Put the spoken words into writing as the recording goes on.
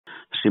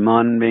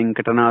श्रीमान्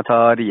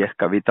वेङ्कटनाथार्यः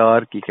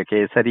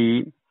कवितार्किककेसरी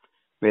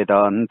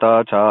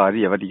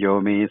वेदान्ताचार्यवर्यो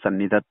मे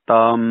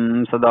सन्निधत्तां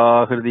सदा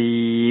हृदि.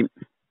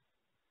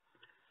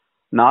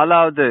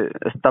 நாலாவது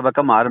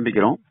ஸ்தபகம்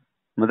ஆரம்பிக்கிறோம்.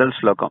 முதல்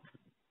ஸ்லோகம்.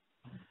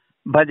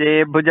 பஜே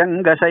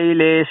புஜங்க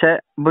சைலேஷ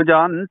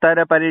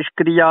புஜாந்தர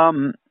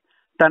பரிஷ்கிரியாம்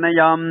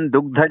தனயாம்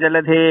துக்த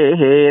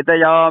ஜலதேஹே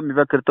தயாம்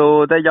இவ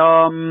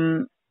கிருதோதயாம்.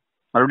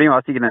 மறுபடியும்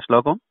வாசிக்கிறேன்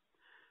ஸ்லோகம்.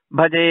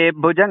 भजे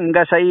भुजंग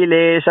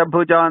शैलेश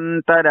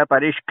भुजांतर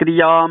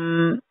परिष्क्रियां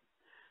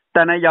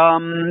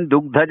तनयां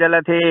दुग्ध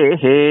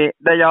जलधेः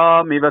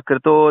दयामिव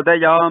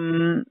कृतोदयां.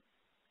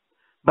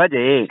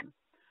 भजे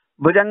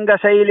भुजंग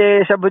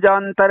शैलेश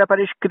भुजांतर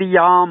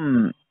परिष्क्रियां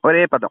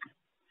ஒரே பதம்.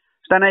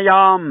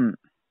 तनयां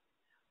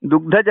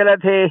दुग्ध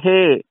जलधेः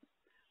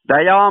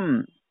दयां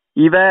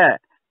इव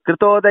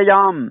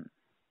कृतोदयां.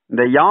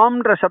 இந்த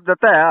யாம்ன்ற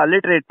சப்தத்தை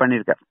அலிட்டரேட்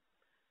பண்ணிருக்கார்.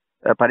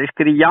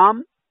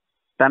 பரிஷ்கிரியாம்,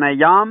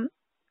 தனயாம்,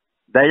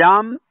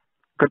 தயாம்,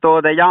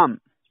 கிருதோதயாம்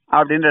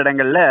அப்படின்ற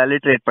இடங்கள்ல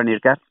லிட்ரேட்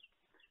பண்ணியிருக்கார்.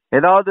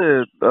 ஏதாவது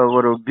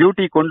ஒரு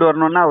பியூட்டி கொண்டு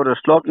வரணும்னா ஒரு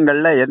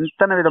ஸ்லோகங்கள்ல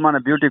எத்தனை விதமான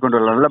பியூட்டி கொண்டு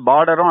வரலாம். நல்ல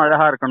பார்டரும்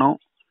அழகா இருக்கணும்,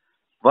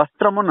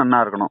 வஸ்திரமும் நல்லா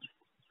இருக்கணும்.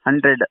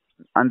 100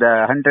 அந்த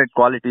 100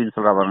 குவாலிட்டின்னு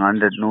சொல்ற பாருங்க.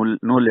 100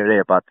 நூல்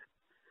இழைய பார்த்து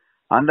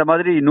அந்த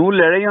மாதிரி நூல்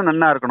இழையும்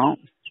நல்லா இருக்கணும்,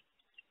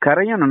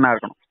 கரையும் நல்லா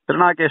இருக்கணும்.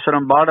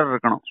 திருநாகேஸ்வரம் பார்டர்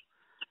இருக்கணும்.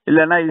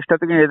 இல்லைன்னா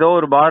இஷ்டத்துக்கும் ஏதோ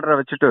ஒரு பார்டரை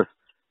வச்சுட்டு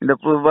இந்த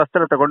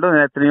வஸ்திரத்தை கொண்டு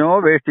எத்தனையோ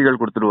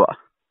வேஷ்டிகள் கொடுத்துடுவா.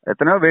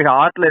 எத்தனையோ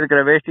ஆர்ட்ல இருக்கிற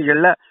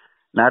வேஷ்டிகள்ல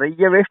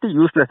நிறைய வேஷ்டி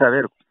யூஸ்லெஸ்ஸாவே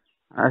இருக்கும்.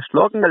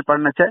 ஸ்லோகங்கள்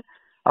பண்ணச்ச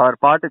அவர்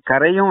பாட்டு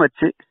கரையும்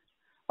வச்சு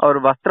அவர்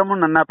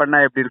வஸ்திரமும் நன்னா பண்ணா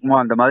எப்படி இருக்குமோ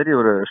அந்த மாதிரி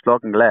ஒரு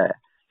ஸ்லோகங்களை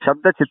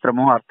சப்த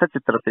சித்திரமும் அர்த்த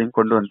சித்திரத்தையும்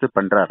கொண்டு வந்து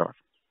பண்றார் அவர்.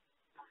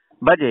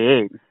 பஜே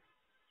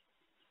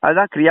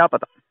அதுதான்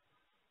கிரியாபதம்.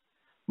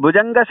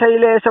 புஜங்க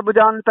சைலேஷ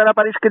புஜாந்தர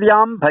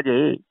பரிஷ்கிரியாம்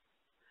பஜே.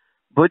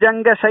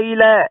 புஜங்க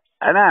சைல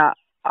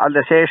அந்த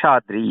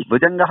சேஷாத்ரி,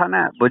 புஜங்கஹன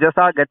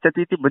புஜசா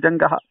கச்சதி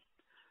புஜங்கஹ,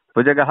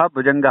 புஜகஹா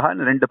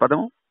புஜங்கஹான்னு 2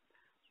 பதமும்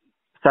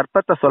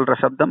சர்ப்பத்தை சொல்ற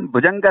சப்தம்.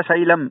 புஜங்க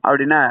சைலம்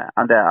அப்படின்னா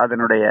அந்த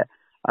அதனுடைய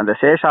அந்த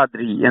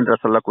சேஷாத்ரி என்று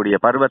சொல்லக்கூடிய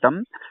பர்வதம்,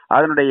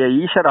 அதனுடைய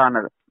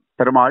ஈஸ்வரான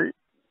பெருமாள்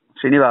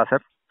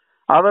ஸ்ரீனிவாசர்,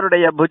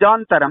 அவருடைய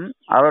புஜாந்தரம்,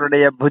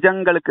 அவருடைய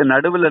புஜங்களுக்கு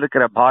நடுவில்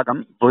இருக்கிற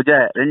பாகம், புஜ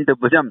 2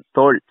 புஜம்,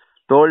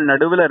 தோல்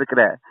நடுவில்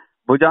இருக்கிற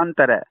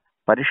புஜாந்தர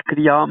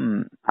பரிஷ்கிரியாம்,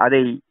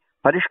 அதை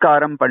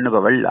பரிஷ்காரம்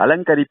பண்ணுபவள்,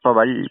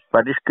 அலங்கரிப்பவள்.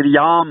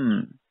 பரிஷ்கிரியாம்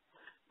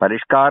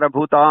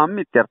பரிஷ்காரபூதாம்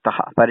இத்யர்த்தः.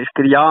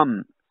 பரிஷ்கிரியாம்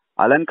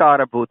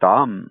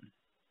அலங்காரபூதாம்.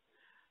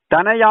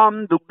 தனயாம்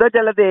துக்த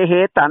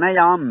ஜலதேஹே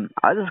தனயாம்,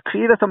 அது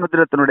க்ஷீர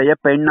சமுத்திரத்தினுடைய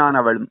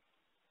பெண்ணானவளும்.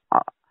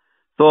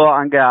 சோ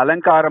அங்க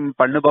அலங்காரம்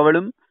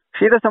பண்ணுபவளும்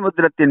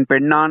க்ஷீரசமுத்திரத்தின்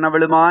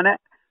பெண்ணானவளுமான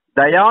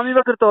தயாமிவ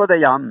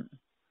கிருதோதயாம்.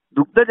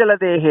 துக்த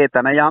ஜலதேஹே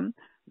தனயாம்,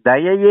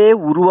 தயையே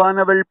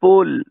உருவானவள்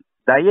போல்.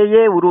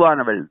 தயையே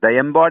உருவானவள், த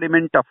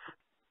எம்பாடிமெண்ட் ஆஃப்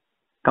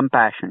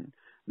கம்பேஷன்.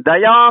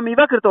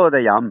 தயாமிவ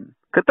கிருதோதயாம்,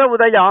 கிருத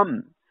உதயாம்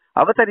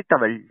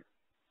அவதரித்தவள்.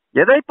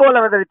 எதை போல்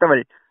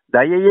அவதரித்தவள்?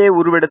 தயையே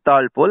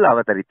உருவெடுத்தாள் போல்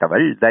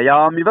அவதரித்தவள்.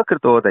 தயாமிவ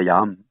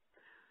கிருதோதயாம்.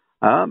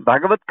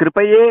 பகவத்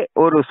கிருபையே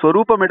ஒரு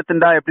ஸ்வரூபம்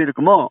எடுத்துட்டா எப்படி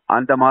இருக்குமோ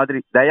அந்த மாதிரி.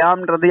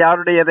 தயாம்ன்றது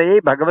யாருடைய தயை?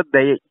 பகவத்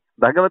தயை.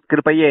 பகவத்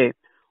கிருபையே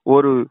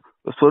ஒரு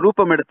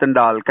ஸ்வரூபம்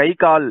எடுத்துட்டால், கை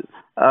கால்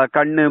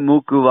கண்ணு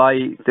மூக்கு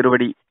வாய்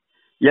திருவடி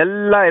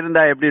எல்லாம்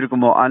இருந்தா எப்படி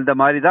இருக்குமோ அந்த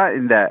மாதிரிதான்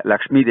இந்த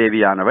லக்ஷ்மி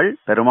தேவியானவள்.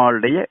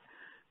 பெருமாளுடைய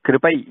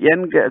கிருபை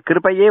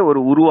கிருபையே ஒரு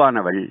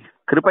உருவானவள்.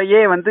 கிருபையே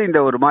இந்த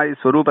ஒரு மாதிரி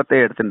ஸ்வரூபத்தை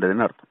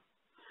எடுத்துட்டதுன்னு அர்த்தம்.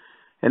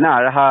 ஏன்னா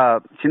அழகா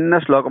சின்ன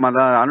ஸ்லோகமா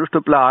தான்,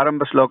 அனுஷ்டுப்ல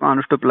ஆரம்ப ஸ்லோகம்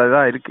அனுஷ்டுப்ல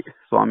தான் இருக்கு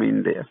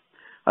சுவாமியுடைய.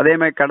 அதே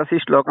மாதிரி கடைசி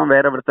ஸ்லோகம்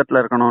வேற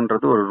விருத்தத்துல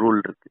இருக்கணும்ன்றது ஒரு ரூல்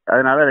இருக்கு.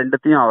 அதனால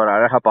 2த்தையும் அவர்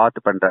அழகா பார்த்து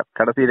பண்றார்.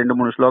 கடைசி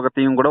 2-3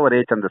 ஸ்லோகத்தையும் கூட ஒரே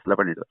சந்தஸ்ல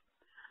பண்ணிடுவார்.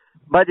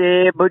 பஜே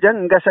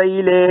புஜங்க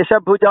சைலேஷ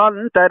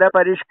புஜாந்தர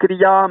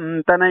பரிஷ்கிரியாம்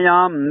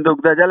தனயாம்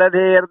துக்த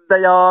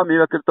ஜலதேர்தயாம்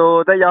இவ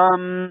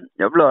கிருதோதயாம்.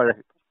 எவ்வளவு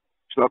அழகு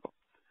ஸ்லோகம்.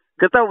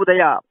 கிருத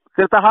உதயா,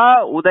 கிருதா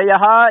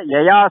உதயா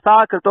யயாசா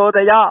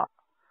கிருதோதயா.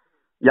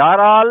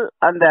 யாரால்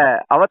அந்த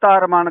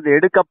அவதாரமானது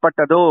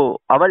எடுக்கப்பட்டதோ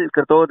அவள்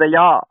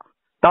கிருதோதயா.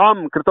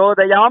 தாம்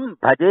கிருதோதயாம்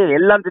பஜே.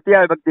 எல்லாம் தித்தியா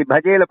விபக்தி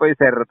பஜேல போய்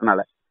சேர்றதுனால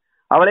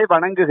அவளை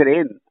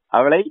வணங்குகிறேன்,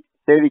 அவளை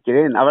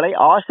சேவிக்கிறேன், அவளை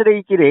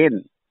ஆசிரியிக்கிறேன்.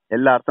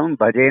 எல்லா அர்த்தமும்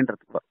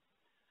பஜேன்றதுக்கு.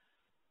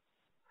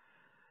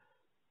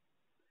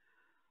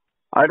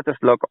 அடுத்த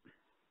ஸ்லோகம்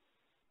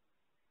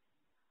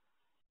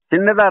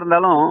சின்னதா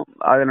இருந்தாலும்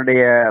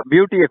அதனுடைய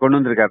பியூட்டியை கொண்டு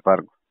வந்திருக்காரு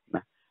பாருங்க.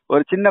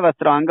 ஒரு சின்ன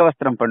வஸ்திரம், அங்க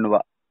வஸ்திரம் பண்ணுவா,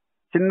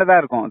 சின்னதா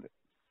இருக்கும் அது.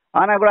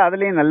 ஆனா கூட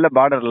அதுலயும் நல்ல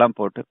பார்டர் எல்லாம்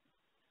போட்டு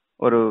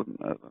ஒரு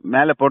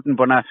மேல போட்டுன்னு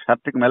போனா,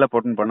 ஷர்ட்டுக்கு மேல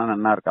போட்டுன்னு போனா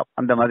நல்லா இருக்கா.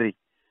 அந்த மாதிரி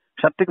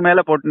ஷர்ட்டுக்கு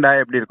மேல போட்டுண்டா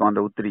எப்படி இருக்கும்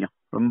அந்த உத்திரியம்,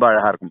 ரொம்ப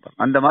அழகா இருக்கும்.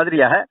 அந்த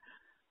மாதிரியாக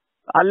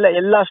அல்ல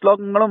எல்லா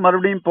ஸ்லோகங்களும்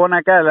மறுபடியும்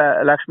போனாக்கா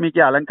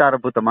லக்ஷ்மிக்கு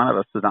அலங்கார பூத்தமான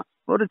வஸ்து தான்.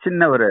 ஒரு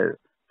சின்ன ஒரு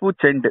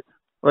பூச்செண்டு,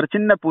 ஒரு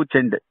சின்ன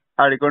பூச்செண்டு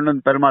அப்படி கொண்டு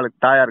வந்து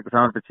பெருமாளுக்கு தாயாருக்கு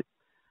சமர்ப்பிச்சு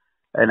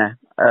என்ன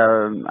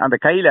அந்த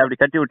கையில அப்படி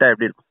கட்டி விட்டா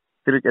எப்படி இருக்கும்,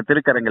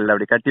 திருக்கரங்கள்ல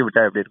அப்படி கட்டி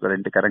விட்டா எப்படி இருக்கும்,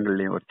 2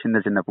 கரங்கள்லயும் ஒரு சின்ன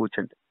சின்ன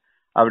பூச்செண்டு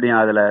அப்படியும்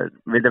அதுல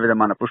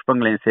விதவிதமான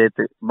புஷ்பங்களையும்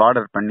சேர்த்து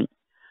பார்டர் பண்ணி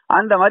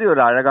அந்த மாதிரி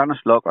ஒரு அழகான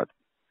ஸ்லோகம் அது.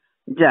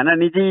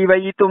 ஜனனி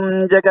ஜீவயிதும்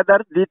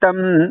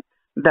ஜெகதர்திதம்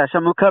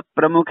தசமுக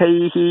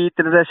பிரமுகைः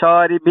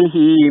த்ரிதசாரிபிः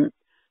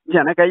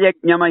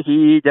ஜனகயஜ்ஞமஹி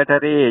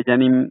ஜடரே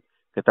ஜனிம்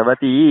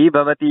கிருதவதி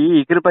பவதி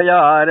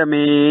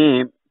கிருபயாரமே.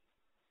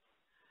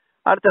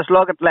 அடுத்த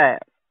ஸ்லோகத்துல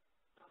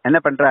என்ன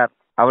பண்றார்,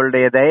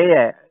 அவளுடைய தயைய,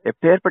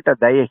 எப்பேற்பட்ட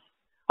தயை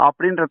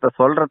அப்படின்றத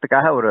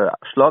சொல்றதுக்காக ஒரு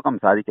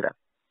ஸ்லோகம் சாதிக்கிறார்.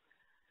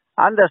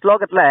 அந்த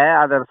ஸ்லோகத்துல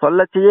அதை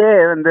சொல்லச்சியே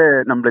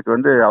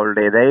நம்மளுக்கு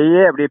அவளுடைய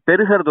தயையே அப்படியே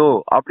பெருகிறதோ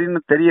அப்படின்னு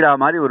தெரியற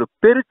மாதிரி ஒரு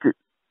பெருக்கு,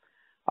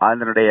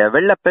 அதனுடைய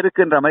வெள்ள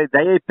பெருக்குன்ற மாதிரி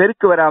தயை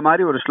பெருக்கு வரா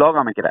மாதிரி ஒரு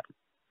ஸ்லோகம் அமைக்கிறார்.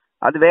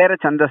 அது வேற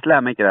சந்தஸ்ல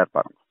அமைக்கிறார்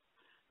பாருங்க.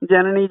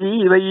 ஜனனி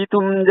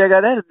ஜீவயிதும்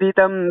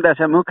ஜெகதர்திதம்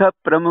தசமுக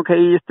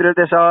பிரமுகை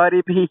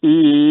ஸ்திருதசாரிபிஹி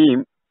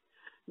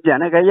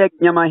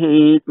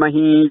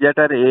ஜனகயஜ்ஞமஹி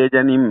ஜடரே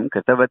ஜனிம்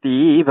கிருதவதி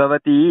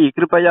பவதி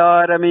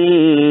கிருபயாரமே.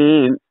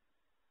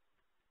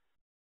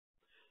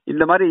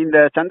 இந்த மாதிரி இந்த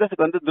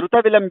சந்தஸுக்கு திருத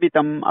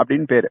விலம்பிதம்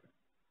அப்படின்னு பேரு.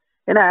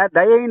 ஏன்னா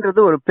தயைன்றது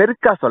ஒரு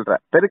பெருக்கா சொல்ற,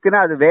 பெருக்குன்னா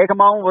அது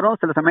வேகமாவும் வரும்,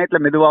 சில சமயத்துல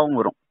மெதுவாகவும்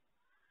வரும்.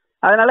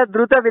 அதனால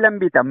திருத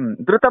விலம்பிதம்,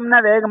 திருத்தம்னா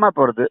வேகமா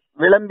போறது,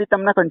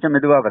 விலம்பித்தம்னா கொஞ்சம்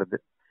மெதுவா வருது.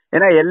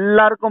 ஏன்னா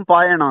எல்லாருக்கும்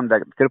பாயணும் அந்த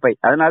கிருப்பை.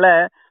 அதனால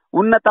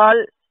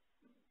உன்னத்தாள்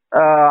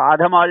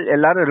அதமாள்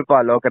எல்லாரும் இருப்பா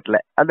லோகத்துல.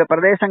 அந்த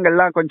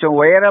பிரதேசங்கள்லாம் கொஞ்சம்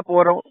உயர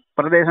போறோம்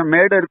பிரதேசம்,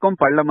 மேடு இருக்கும்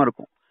பள்ளம்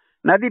இருக்கும்.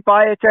 நதி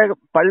பாயச்ச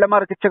பள்ளமா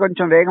இருக்கச்ச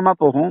கொஞ்சம் வேகமா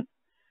போகும்,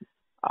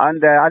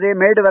 அந்த அதே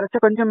மேடு வரைச்ச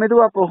கொஞ்சம்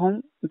மெதுவா போகும்.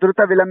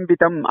 திருத்த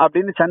விலம்பிதம்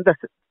அப்படின்னு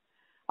சந்தஸ்.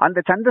 அந்த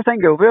சந்தஸை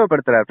இங்க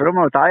உபயோகப்படுத்துறார்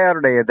பெருமாள்.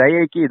 தாயாருடைய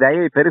தயைக்கு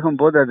தயை பெருகும்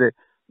போது அது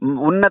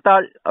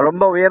உன்னத்தாள்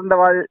ரொம்ப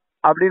உயர்ந்தவாள்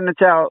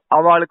அப்படின்னு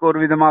அவளுக்கு ஒரு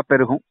விதமா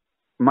பெருகும்.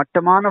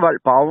 மட்டமானவாள்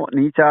பாவம்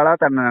நீச்சாளா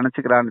தன்னை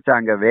நினைச்சுக்கிறான்னு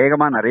அங்க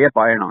வேகமா நிறைய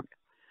பாயணும்.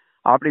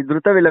 அப்படி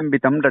திருத்த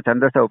விலம்பித்தம்ன்ற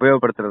சந்தஸை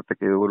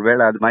உபயோகப்படுத்துறதுக்கு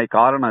ஒருவேளை அது மாதிரி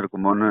காரணம்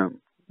இருக்குமோன்னு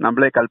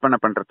நம்மளே கல்பனை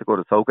பண்றதுக்கு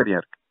ஒரு சௌகரியம்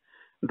இருக்கு.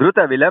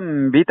 திருத்த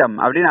விலம்பிதம்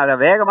அப்படின்னு அதை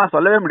வேகமா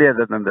சொல்லவே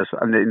முடியாது.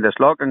 இந்த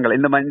ஸ்லோகங்கள்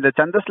இந்த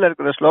சந்தஸ்ல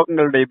இருக்கிற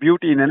ஸ்லோகங்களுடைய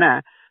பியூட்டி என்னன்னா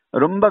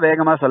ரொம்ப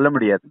வேகமா சொல்ல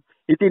முடியாது.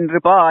 இது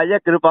நிருபாய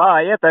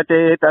கிருபாய தசே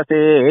தசே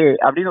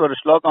அப்படின்னு ஒரு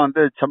ஸ்லோகம்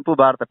சம்பு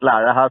பாரதத்துல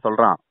அழகா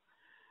சொல்றான்.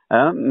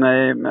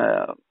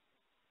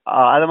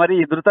 அது மாதிரி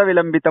திருத்த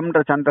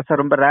விலம்பித்தம்ன்ற சந்தஸை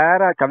ரொம்ப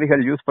ரேரா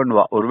கவிகள் யூஸ்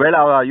பண்ணுவா. ஒருவேளை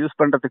அவ யூஸ்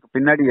பண்றதுக்கு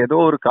பின்னாடி ஏதோ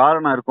ஒரு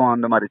காரணம் இருக்கும்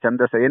அந்த மாதிரி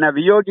சந்தஸை. ஏன்னா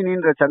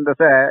வியோகினின்ற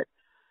சந்தஸை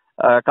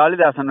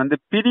காளிதாசன்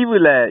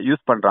பிரிவுல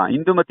யூஸ் பண்றான்.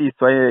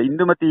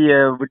 இந்துமதிய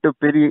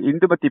விட்டு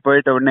இந்துமதி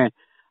போயிட்ட உடனே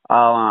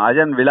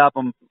அஜன்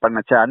விலாபம்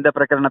பண்ணச்ச அந்த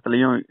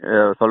பிரகரணத்திலையும்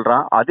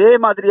சொல்றான். அதே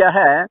மாதிரியாக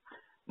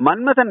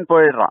மன்மதன்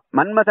போயிடுறான்,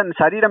 மன்மதன்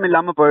சரீரம்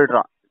இல்லாம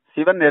போயிடுறான்,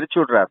 சிவன் எரிச்சு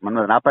விடுறார்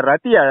மன்மதன். அப்ப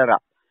ரதி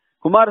அழறான்.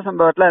 குமார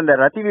சம்பவத்துல இந்த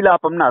ரதி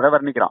விலாபம்னு அதை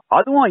வர்ணிக்கிறான்.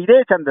 அதுவும் இதே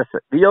சந்தஸ்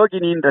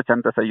வியோகினின்ற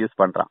சந்தஸை யூஸ்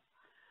பண்றான்.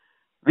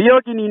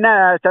 வியோகினின்னா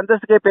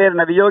சந்தஸுக்கே பேர்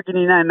என்ன,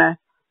 வியோகினின்னா என்ன,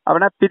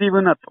 அவனா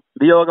பிரிவுன்னு அர்த்தம்.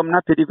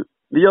 வியோகம்னா பிரிவு.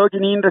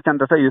 வியோகினின்ற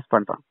சந்தஸை யூஸ்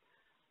பண்றான்.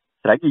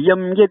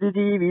 ரகியம் யதி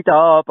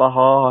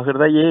ஜீவிதாபஹா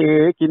ஹிருதயே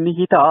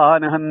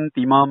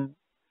கின்ஹிதானஹந்தி மாம்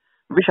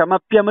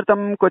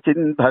விஷமப்யமிருதம்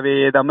கொச்சின்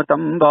பவேத்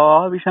அமிர்தம் வா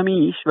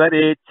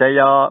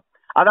விஷமீஸ்வரேச்சயா.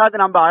 அதாவது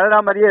நம்ம அழறா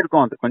மாதிரியே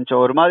இருக்கும். அது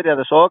கொஞ்சம் ஒரு மாதிரி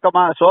அதை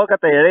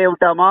சோகத்தை இழைய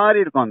விட்டா மாதிரி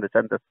இருக்கும் அந்த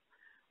சந்தஸ்.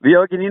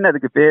 வியோகினின்னு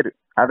அதுக்கு பேரு.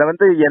 அதை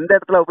எந்த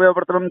இடத்துல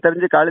உபயோகப்படுத்தணும்னு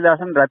தெரிஞ்சு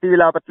காளிதாசன் ரதி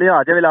விலாபத்திலையும்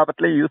அஜ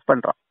விலாபத்திலையும் யூஸ்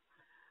பண்றான்.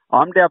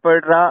 ஆம்டியா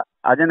போயிடுறா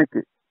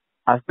அஜனுக்கு,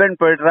 ஹஸ்பண்ட்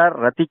போயிடுறார்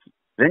ரதிக்கு,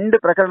 ரெண்டு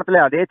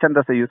பிரகரணத்திலயும் அதே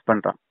சந்தஸை யூஸ்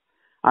பண்றான்.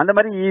 அந்த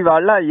மாதிரி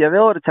இவெல்லாம்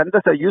ஏதோ ஒரு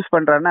சந்தஸை யூஸ்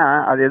பண்றான்னா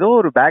அது ஏதோ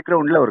ஒரு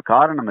பேக்ரவுண்ட்ல ஒரு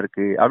காரணம்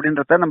இருக்கு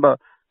அப்படின்றத நம்ம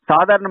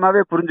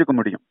சாதாரணமாவே புரிஞ்சுக்க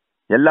முடியும்.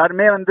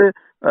 எல்லாருமே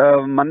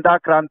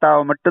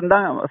மந்தாக்கிராந்தாவை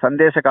மட்டும்தான்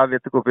சந்தேச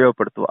காவியத்துக்கு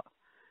உபயோகப்படுத்துவா.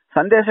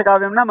 சந்தேச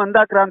காவியம்னா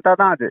மந்தாக்கிராந்தா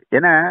தான் அது.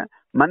 ஏன்னா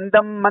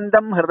மந்தம்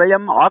மந்தம்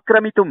ஹிருதயம்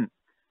ஆக்கிரமித்தும்,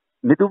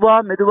 மெதுவா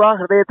மெதுவா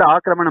ஹிருதயத்தை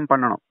ஆக்கிரமணம்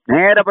பண்ணணும்.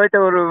 நேர போயிட்டு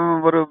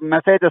ஒரு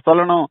மெசேஜ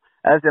சொல்லணும்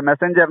as a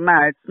மெசஞ்சர்னா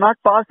it's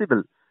not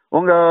possible.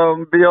 உங்க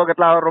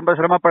வியோகத்துல அவர் ரொம்ப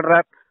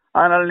சிரமப்படுறார்,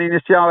 அதனால நீ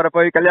நிச்சயம் அவரை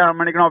போய் கல்யாணம்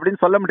பண்ணிக்கணும்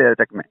அப்படின்னு சொல்ல முடியாது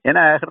டக்குன்னு.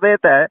 ஏன்னா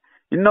ஹிருதயத்தை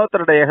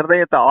இன்னொருத்தருடைய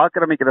ஹிருதயத்தை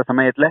ஆக்கிரமிக்கிற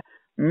சமயத்துல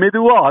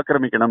மெதுவா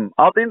ஆக்கிரமிக்கணும்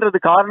அப்படின்றது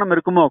காரணம்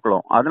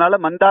இருக்குமோக்களும். அதனால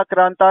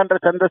மந்தாக்கிராந்தான்ற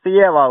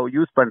சந்தஸையே அவ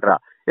யூஸ் பண்றா.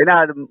 ஏன்னா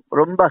அது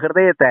ரொம்ப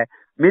ஹிருதயத்தை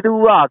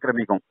மெதுவா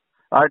ஆக்கிரமிக்கும்.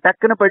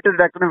 டக்குன்னு போயிட்டு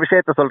டக்குன்னு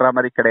விஷயத்த சொல்ற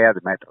மாதிரி கிடையாது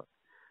மேட்டர்.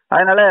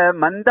 அதனால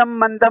மந்தம்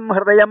மந்தம்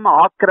ஹிருதயம்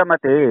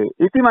ஆக்கிரமத்தே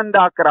இதி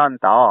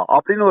மந்தாக்கிராந்தா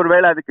அப்படின்னு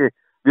ஒருவேளை அதுக்கு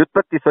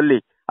வியுற்பத்தி சொல்லி,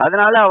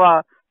 அதனால அவ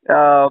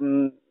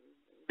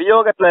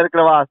வியோகத்துல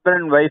இருக்கிறவா ஹஸ்பண்ட்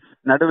அண்ட் ஒய்ஃப்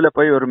நடுவுல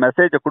போய் ஒரு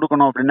மெசேஜ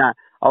கொடுக்கணும் அப்படின்னா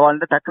அவ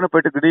டக்குன்னு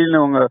போயிட்டு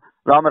திடீர்னு உங்க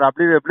ராமர்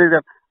அப்படி எப்படி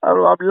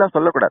அப்படிலாம்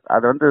சொல்லக்கூடாது.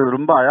 அது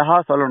ரொம்ப அழகா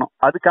சொல்லணும்.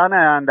 அதுக்கான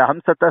அந்த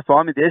அம்சத்தை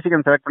சுவாமி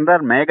தேசிகன் செலக்ட்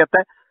பண்றார்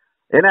மேகத்தை.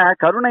 ஏன்னா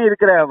கருணை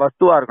இருக்கிற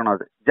வஸ்துவா இருக்கணும்.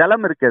 அது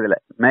ஜலம் இருக்கு இதுல,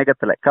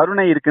 மேகத்துல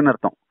கருணை இருக்குன்னு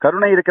அர்த்தம்.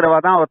 கருணை இருக்கிறவா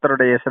தான்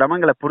ஒருத்தருடைய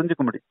சிரமங்களை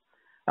புரிஞ்சுக்க முடியும்.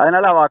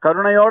 அதனால அவ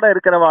கருணையோட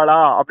இருக்கிறவாளா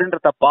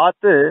அப்படின்றத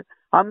பார்த்து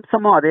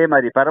ஹம்சமும் அதே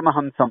மாதிரி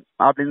பரமஹம்சம்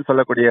அப்படின்னு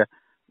சொல்லக்கூடிய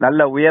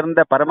நல்ல உயர்ந்த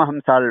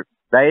பரமஹம்சாள்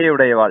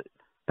தயையுடையவாள்.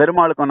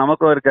 பெருமாளுக்கும்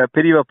நமக்கும் இருக்க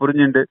பிரிவை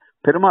புரிஞ்சுண்டு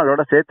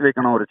பெருமாளோட சேர்த்து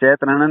வைக்கணும் ஒரு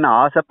சேத்தனன்னு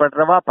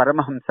ஆசைப்படுறவா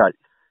பரமஹம்சாள்.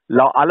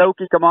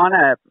 அலௌகிகமான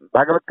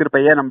பகவத்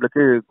கிருப்பைய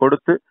நம்மளுக்கு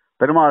கொடுத்து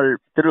பெருமாள்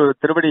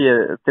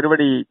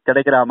திருவடி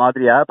கிடைக்கிற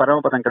மாதிரியா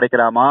பரமபதம்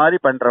கிடைக்கிற மாதிரி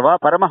பண்றவா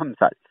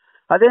பரமஹம்சாள்.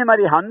 அதே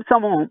மாதிரி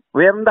ஹம்சமும்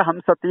உயர்ந்த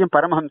ஹம்சத்தையும்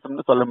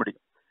பரமஹம்சம்னு சொல்ல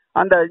முடியும்.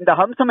 இந்த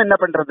ஹம்சம் என்ன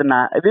பண்றதுன்னா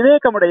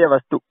விவேகமுடைய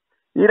வஸ்து,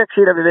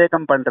 ஈரக்ஷீர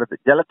விவேகம் பண்றது,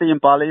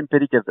 ஜலத்தையும் பாலையும்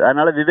பிரிக்கிறது.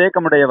 அதனால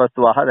விவேகமுடைய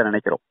வஸ்துவாக அதை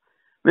நினைக்கிறோம்.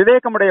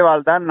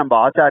 விவேகமுடையவாள் தான் நம்ம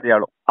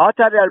ஆச்சாரியாலும்.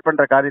 ஆச்சாரியால்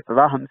பண்ற காரியத்தை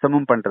தான்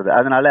ஹம்சமும் பண்றது.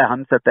 அதனால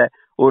ஹம்சத்தை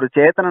ஒரு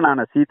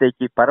சேத்தனான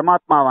சீதைக்கு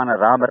பரமாத்மாவான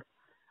ராமர்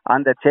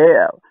அந்த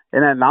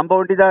என்ன நாம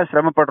ஒண்டிதான்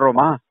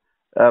சிரமப்படுறோமா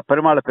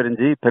பெருமாளை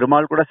பிரிஞ்சு,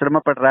 பெருமாள் கூட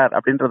சிரமப்படுறார்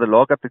அப்படின்றது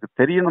லோகத்துக்கு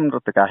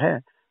தெரியணுன்றதுக்காக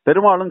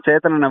பெருமாளும்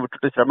சேத்தனனை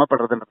விட்டுட்டு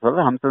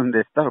சிரமப்படுறதுன்றது ஹம்ச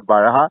சந்தேசத்தை ரொம்ப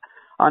அழகா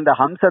அந்த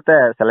ஹம்சத்தை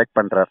செலக்ட்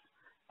பண்றார்.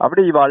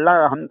 அப்படி இவெல்லாம்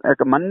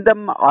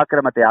மந்தம்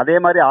ஆக்கிரமத்தை. அதே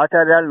மாதிரி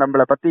ஆச்சாரியால்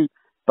நம்மளை பத்தி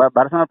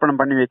பரசமர்ப்பணம்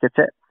பண்ணி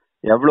வைக்கச்ச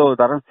எவ்வளவு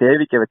தரம்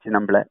சேவிக்க வச்சு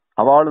நம்மள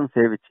அவளும்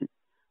சேவிச்சு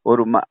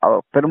ஒரு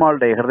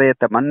பெருமாளுடைய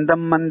ஹிருதயத்தை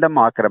மந்தம் மந்தம்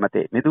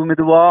ஆக்கிரமத்தை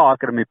மெதுவா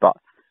ஆக்கிரமிப்பா.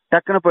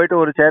 டக்குன்னு போயிட்டு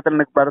ஒரு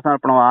சேத்தனுக்கு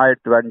பரசமர்ப்பணம்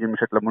 5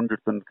 நிமிஷத்துல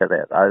முடிஞ்சிடுத்துன்னு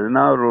கிடையாது.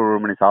 அதுனா ஒரு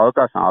மணி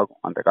சாவகாசம் ஆகும்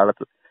அந்த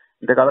காலத்துல.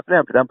 இந்த காலத்துல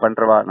அப்படிதான்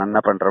பண்றவா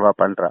நன்னா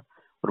பண்றா.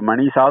 ஒரு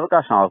மணி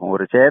சாவகாசம் ஆகும்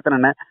ஒரு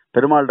சேத்தனை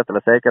பெருமாளிடத்துல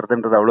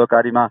சேர்க்கறதுன்றது அவ்வளவு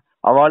காரியமா.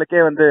 அவளுக்கே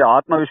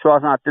ஆத்ம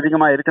விசுவாசம்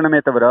அத்தியதிகமா இருக்கணுமே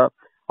தவிர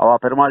அவ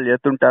பெருமாள்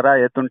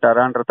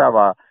ஏத்துண்டாரான்றத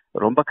அவ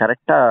ரொம்ப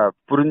கரெக்டா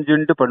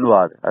புரிஞ்சுண்டு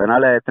பண்ணுவாது.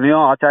 அதனால எத்தனையோ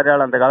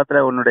ஆச்சாரியால் அந்த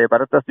காலத்துல உன்னுடைய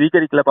பரத்தை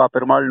ஸ்வீகரிக்கலப்பா,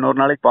 பெருமாள்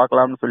 100 நாளைக்கு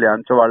பார்க்கலாம்னு சொல்லி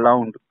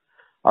அனுப்பிச்சவாள்லாம் உண்டு.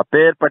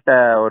 அப்பேற்பட்ட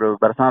ஒரு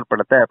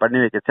பரசமர்ப்பணத்தை பண்ணி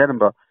வைக்கச்ச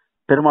நம்ம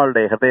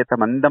பெருமாளுடைய ஹிருதயத்தை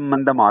மந்தம்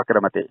மந்தம்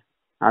ஆக்கிரமத்தை,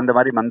 அந்த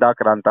மாதிரி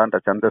மந்தாக்கிராந்தான்ற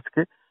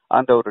சந்தஸ்க்கு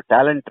அந்த ஒரு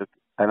டேலண்ட் இருக்கு.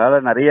 அதனால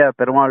நிறைய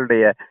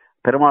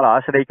பெருமாள்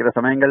ஆசிரியக்கிற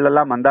சமயங்கள்ல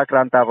எல்லாம்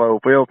மந்தாக்கிராந்தாவை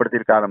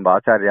உபயோகப்படுத்தியிருக்கா நம்ம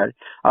ஆச்சாரியால்.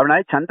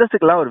 அவனால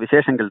சந்தஸுக்கெல்லாம் ஒரு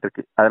விசேஷங்கள்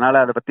இருக்கு. அதனால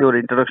அதை பத்தி ஒரு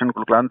இன்ட்ரோடக்ஷன்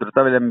கொடுக்கலாம்.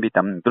 துருத்தம்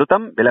விளம்பித்தம்,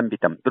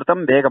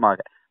 துருத்தம் வேகமாக,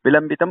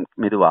 விளம்பித்தம்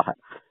மெதுவாக.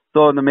 சோ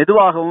அந்த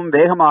மெதுவாகவும்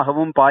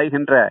வேகமாகவும்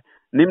பாய்கின்ற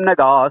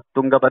நிம்னகா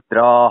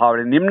துங்கபத்ரா,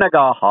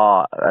 நிம்னகாஹா,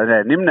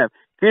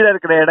 கீழே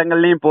இருக்கிற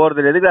இடங்கள்லயும்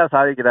போறது எதுக்காக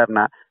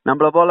சாதிக்கிறாருன்னா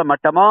நம்மள போல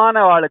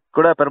மட்டமான வாளுக்கு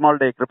கூட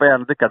பெருமாளுடைய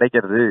கிருப்பையானது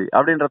கிடைக்கிறது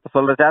அப்படின்றத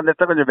சொல்றச்சு. அந்த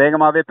இடத்துல கொஞ்சம்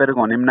வேகமாவே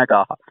பெருகும்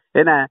நிம்னகாஹா.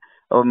 ஏன்னா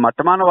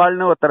மட்டமான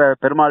வாழ்னு ஒருத்தர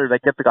பெருமாள்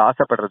வைக்கிறதுக்கு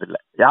ஆசைப்படுறது இல்லை.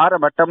 யார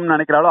மட்டம்னு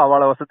நினைக்கிறாளோ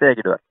அவளை வசதி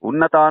ஆக்கிடுவார்.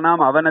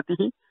 உன்னதானாம்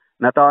அவனதிகி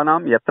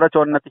நதானாம் எத்திர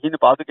சோன்னதிகின்னு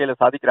பாதுகையில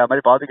சாதிக்கிற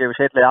மாதிரி பாதுகை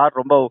விஷயத்துல யார்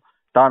ரொம்ப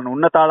தான்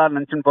உன்னதாளா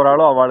நினைச்சுன்னு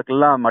போறாளோ அவளுக்கு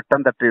எல்லாம்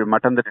மட்டம்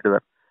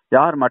தட்டிடுவார்.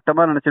 யார்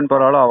மட்டமா நினைச்சுன்னு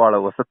போறாளோ அவளை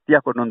வசத்தியா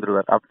கொண்டு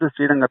வந்துடுவார். அப்படி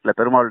ஸ்ரீரங்கத்துல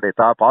பெருமாளுடைய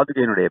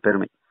பாதுகையினுடைய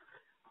பெருமை.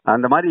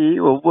 அந்த மாதிரி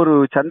ஒவ்வொரு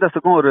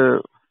சந்தஸுக்கும் ஒரு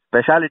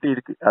ஸ்பெஷாலிட்டி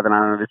இருக்கு. அதை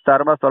நான்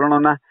விஸ்தாரமா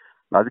சொல்லணும்னா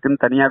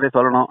அதுக்குன்னு தனியாவே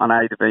சொல்லணும். ஆனா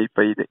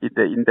இப்ப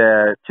இந்த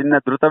சின்ன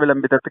துருத்த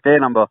விளம்பிதத்துக்கே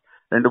நம்ம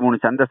 2-3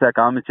 சந்தஸை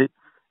காமிச்சு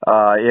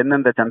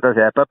எந்தெந்த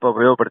சந்தஸை எப்ப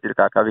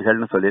உபயோகப்படுத்திருக்கா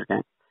கவிகள்னு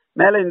சொல்லியிருக்கேன்.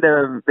 மேல இந்த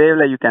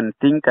வேவ்ல you can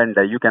think and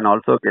you can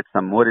also get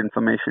some more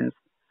information.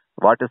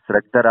 What is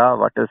ரக்தரா,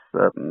 what is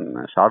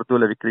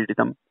சார்தூல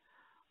விக்ரீடிதம்,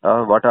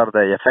 what are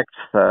the effects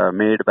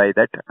made by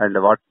that, and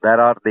where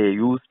are they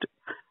used,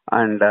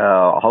 and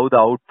how the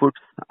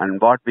outputs,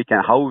 and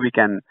how we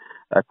can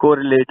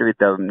correlate with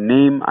the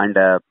name and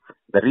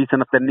the reason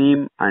of the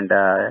name and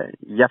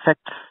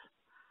effects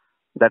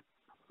that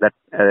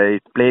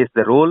it plays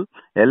the role.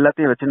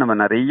 எல்லாத்தையும் வச்சு நம்ம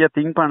நிறைய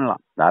think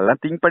பண்ணலாம்.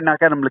 அதெல்லாம் think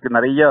பண்ணாக்கா நம்மளுக்கு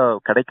நிறைய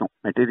கிடைக்கும்,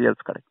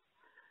 மெட்டீரியல்ஸ் கிடைக்கும்.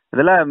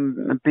 இதெல்லாம்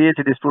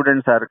பிஹெச்டி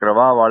ஸ்டூடெண்ட்ஸா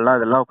இருக்கிறவா அவெல்லாம்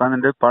இதெல்லாம்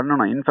உட்காந்துட்டு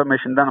பண்ணணும்.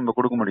 இன்ஃபர்மேஷன் தான் நம்ம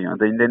கொடுக்க முடியும்.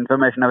 இந்த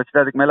இன்ஃபர்மேஷனை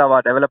வச்சுட்டு அதுக்கு மேல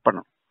அவ டெவலப்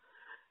பண்ணணும்.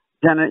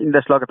 இந்த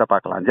ஸ்லோகத்தை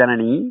பார்க்கலாம்.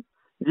 ஜனனி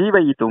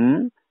ஜீவயித்தும்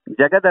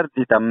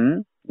ஜெகதர்ஜிதம்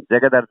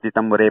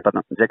ஒரே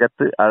பதம்,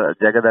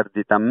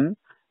 ஜெகதர்ஜிதம்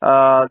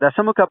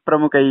தசமுக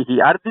பிரமுகைஹி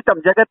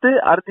அர்ஜிதம் ஜெகத்து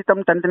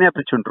அர்ஜிதம் தனித்தனியா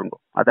பிரிச்சுருங்க.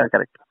 அதான்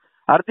கரெக்ட்.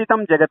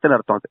 அர்ஜிதம் ஜெகத்துன்னு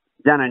அர்த்தம். அது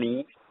ஜனனி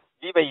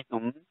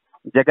ஜீவயித்தும்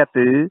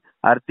ஜெகத்து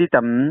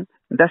அர்ஜிதம்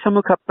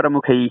தசமுக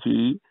பிரமுகைஹி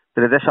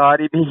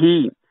திரிதசாரிபிஹி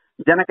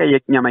ஜனக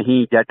யஜ்ஞமஹி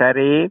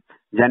ஜடரே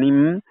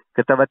ஜனிம்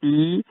கிருதவதி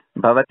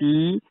பவதி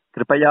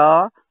கிருபயா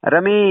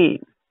ரமே.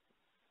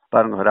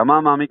 பாருங்க, ரமா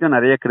மாமிக்கும்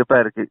நிறைய கிருப்பா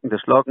இருக்கு. இந்த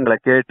ஸ்லோகங்களை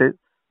கேட்டு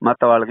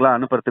மற்றவாளுக்கெல்லாம்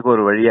அனுப்புறதுக்கு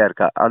ஒரு வழியா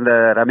இருக்கா. அந்த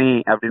ரமே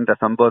அப்படின்ற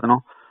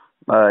சம்போதனம்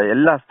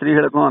எல்லா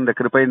ஸ்திரீகளுக்கும் அந்த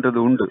கிருப்பைன்றது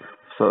உண்டு,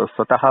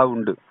 சொத்தகா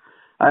உண்டு.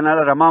 அதனால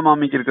ரமா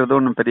மாமிக்கு இருக்கிறது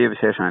ஒன்றும் பெரிய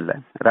விசேஷம் இல்லை.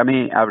 ரமே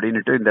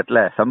அப்படின்னுட்டு இந்த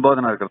இடத்துல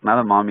சம்போதனம்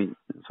இருக்கிறதுனால மாமி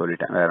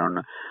சொல்லிட்டேன். வேற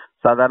ஒண்ணு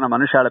சாதாரண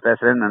மனுஷால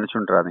பேசுறேன்னு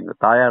நினைச்சுன்றாதீங்க.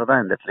 தாயார்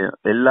தான் இந்த இடத்துலயும்,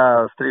 எல்லா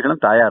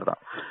ஸ்திரீகளும் தாயார்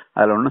தான்,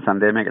 அதுல ஒன்றும்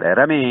சந்தேகமே கிடையாது.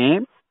 ரமே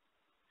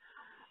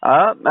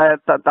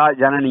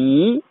ஜனனி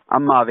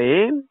அம்மாவே.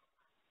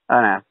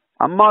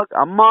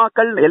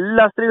 அம்மாக்கள்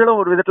எல்லா ஸ்திரீகளும்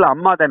ஒரு விதத்துல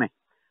அம்மா தானே.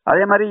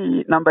 அதே மாதிரி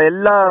நம்ம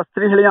எல்லா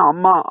ஸ்திரீகளையும்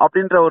அம்மா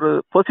அப்படின்ற ஒரு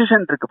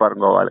பொசிஷன் இருக்கு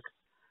பாருங்க அவளுக்கு.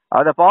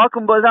 அதை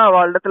பார்க்கும்போதுதான்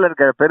அவளிடத்துல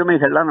இருக்கிற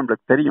பெருமைகள்லாம்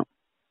நம்மளுக்கு தெரியும்.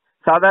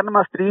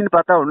 சாதாரணமா ஸ்திரீன்னு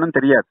பார்த்தா ஒன்றும்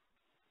தெரியாது.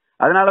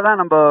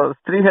 அதனாலதான் நம்ம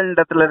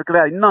ஸ்திரீகளிடத்துல இருக்கிற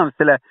இன்னும்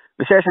சில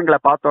விசேஷங்களை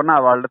பார்த்தோம்னா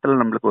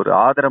அவளிடத்துல நம்மளுக்கு ஒரு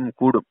ஆதரம்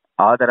கூடும்,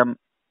 ஆதரம்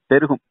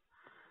பெருகும்.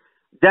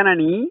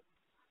 ஜனனி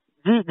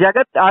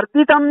ஜெகத்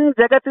அர்த்திதம்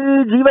ஜெகத்து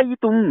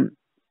ஜீவயித்தும்,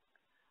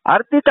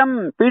 அர்த்திதம்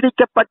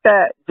பீடிக்கப்பட்ட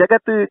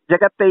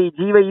ஜெகத்தை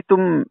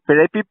ஜீவயித்தும்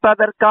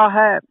பிழைப்பிப்பதற்காக.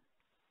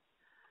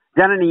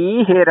 ஜனனி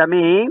ஹே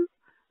ரமே,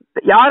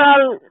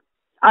 யாரால்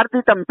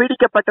அர்த்திதம்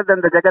பீடிக்கப்பட்டது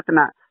அந்த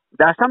ஜெகத்னா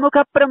தசமுக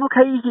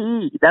பிரமுகைஹி,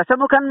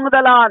 தசமுகன்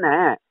முதலான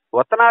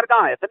ஒத்தனா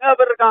இருக்கான், எத்தனையோ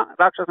பேர் இருக்கான்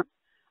ராட்சசன்.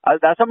 அது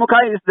தசமுகா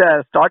இஸ் த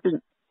ஸ்டார்டிங்.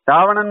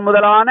 ராவணன்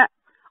முதலான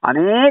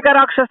அநேக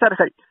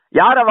ராட்சசர்கள்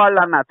யார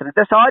வாழலான்னா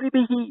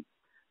திரிதசாரிபிகி,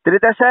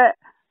 திரிதச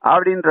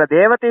அப்படின்ற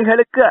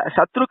தேவதைகளுக்கு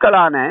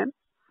சத்ருக்களான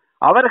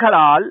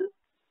அவர்களால்,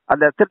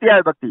 அந்த திருத்தியா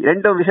விபக்தி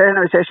ரெண்டும்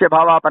விசேஷ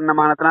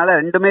பாவாபன்னமானதுனால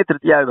ரெண்டுமே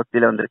திருத்தியா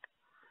விபக்தியில வந்திருக்கு.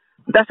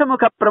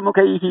 தசமுக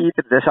பிரமுகைஹி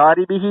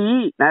திரிதசாரிபிகி.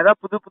 நான்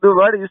ஏதாவது புது புது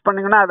வேர்டு யூஸ்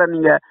பண்ணீங்கன்னா அதை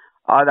நீங்க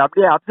அதை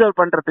அப்படியே அப்சர்வ்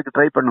பண்றதுக்கு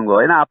ட்ரை பண்ணுங்க.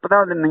 ஏன்னா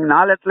அப்பதான் வந்து நீங்க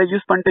 4 இடத்துல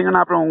யூஸ்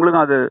பண்ணிட்டீங்கன்னா அப்புறம்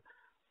உங்களுக்கும் அது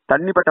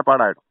தண்ணிப்பட்ட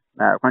பாடாயிடும்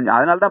கொஞ்சம்.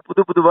 அதனாலதான்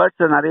புது புது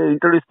வேர்ட்ஸ் நிறைய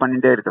இன்ட்ரோடியூஸ்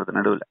பண்ணிட்டே இருக்கிறது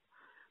நடுவில்.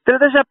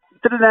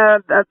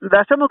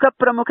 தசமுக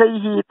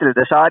பிரமுகைஹி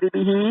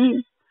திரிதசாரிபிகி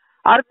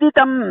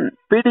அர்த்திதம்,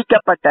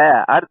 பீடிக்கப்பட்ட,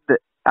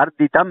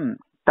 அர்த்திதம்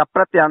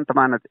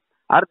தப்பிரத்தியாந்தமானது,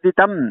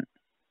 அர்த்திதம்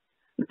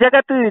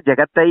ஜெகத்,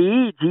 ஜெகத்தை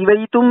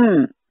ஜீவயித்தும்,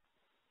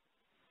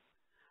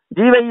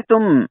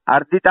 ஜீவயித்தும்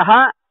அர்த்திதா,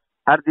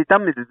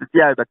 அர்த்திதம் இது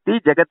தித்யா விபக்தி.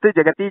 ஜெகத்து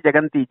ஜெகதி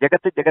ஜெகந்தி,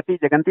 ஜெகத்து ஜெகதி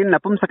ஜெகந்தின்னு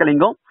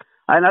நபும்சகலிங்கம்.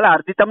 அதனால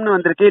அர்த்திதம்னு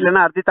வந்திருக்கு.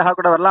 இல்லைன்னா அர்த்திதா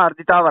கூட வரலாம்,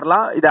 அர்த்திதா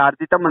வரலாம். இது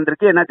அர்த்திதம்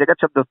வந்திருக்கு. ஏன்னா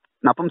ஜெகத் சப்த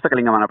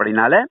நபும்சகலிங்கமான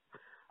அப்படினால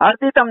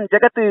அர்த்திதம்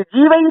ஜெகத்து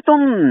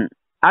ஜீவயித்தும்,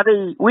 அதை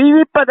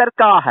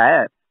உய்விப்பதற்காக.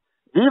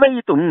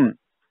 ஜீவயித்தும்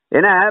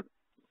ஏன்னா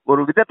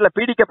ஒரு விதத்துல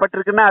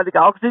பீடிக்கப்பட்டிருக்குன்னா அதுக்கு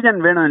ஆக்சிஜன்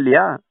வேணும்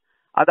இல்லையா,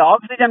 அது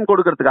ஆக்சிஜன்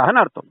கொடுக்கறதுக்காக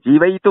அர்த்தம்.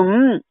 ஜீவயித்தும்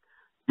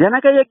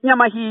ஜனக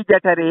யஜ்ஞமஹி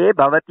ஜடரே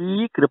பவதி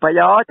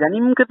கிருபயா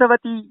ஜனிம்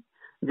கிருதவதி.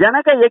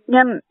 ஜனக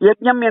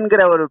யஜ்ஞம்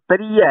என்கிற ஒரு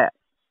பெரிய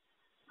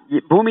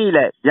பூமியில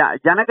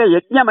ஜனக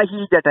யஜ்ஞமஹி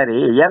ஜடரே,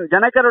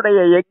 ஜனகருடைய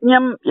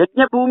யஜ்ஞம்,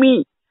 யஜ்ஞ பூமி,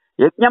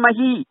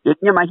 யஜ்ஞமஹி,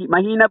 யஜ்ஞமஹி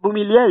மஹீன பூமி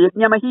இல்லையா,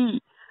 யஜ்ஞமஹி.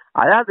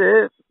 அதாவது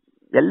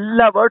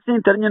எல்லா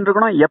வேர்ட்ஸையும் தெரிஞ்சுட்டு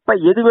இருக்கணும், எப்ப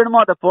எது வேணுமோ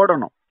அதை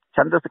போடணும்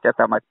சந்தஸுக்கு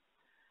ஏற்ற மாதிரி.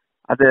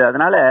 அது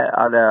அதனால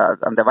அத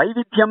அந்த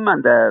வைவித்தியம்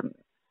அந்த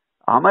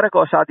அமர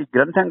கோஷாதி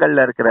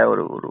கிரந்தங்கள்ல இருக்கிற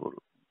ஒரு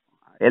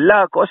எல்லா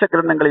கோஷ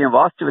கிரந்தங்களையும்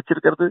வாசிச்சு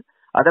வச்சிருக்கிறது,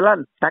 அதெல்லாம்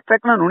டக்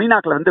டக்குன்னு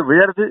நுனிநாக்கில் வந்து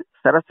விழறது.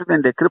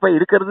 சரஸ்வதியுடைய கிருப்பை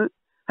இருக்கிறது,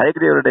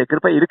 ஹயக்ரீவருடைய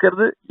கிருப்பை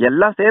இருக்கிறது,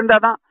 எல்லாம்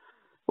சேர்ந்தாதான்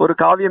ஒரு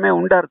காவியமே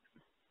உண்டாருது.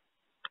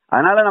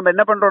 அதனால நம்ம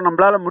என்ன பண்றோம்,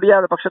 நம்மளால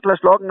முடியாத பட்சத்துல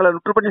ஸ்லோகங்களை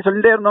நுற்று பண்ணி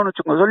சொல்லிட்டே இருந்தோம்னு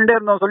வச்சுக்கோங்க,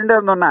 சொல்லிட்டே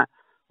இருந்தோம்னா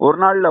ஒரு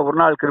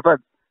நாள் கிருப்பை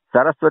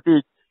சரஸ்வதி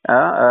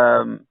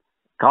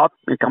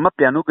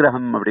கமப்பி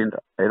அனுகிரகம் அப்படின்ற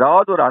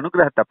ஏதாவது ஒரு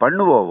அனுகிரகத்தை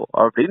பண்ணுவோம்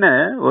அப்படின்னு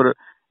ஒரு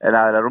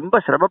அதுல ரொம்ப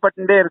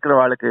சிரமப்பட்டுட்டே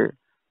இருக்கிறவாளுக்கு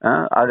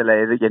அதுல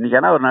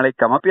என்னைக்கான ஒரு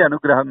நாளைக்கு கமப்பி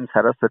அனுகிரகம்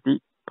சரஸ்வதி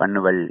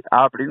பண்ணுவள்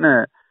அப்படின்னு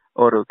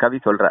ஒரு கவி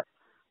சொல்றார்.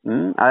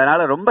 அதனால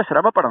ரொம்ப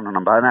சிரமப்படணும்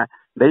நம்ம. அதனால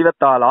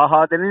தெய்வத்தால்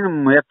ஆகாதனின்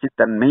முயற்சி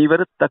தன் மெய்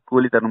வருத்த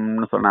கூலி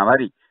தரும்னு சொன்ன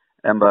மாதிரி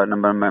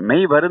நம்ம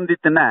மெய்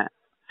வருந்தித்துன்னா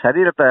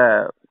சரீரத்தை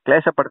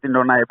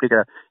கிளேசப்படுத்திட்டோம்னா எப்படி,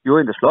 ஐயோ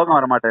இந்த ஸ்லோகம்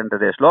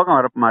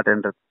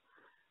வரமாட்டேன்றது.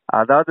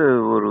 அதாவது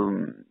ஒரு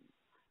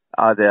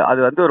அது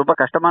வந்து ரொம்ப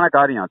கஷ்டமான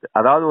காரியம் அது.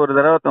 அதாவது ஒரு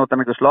தடவை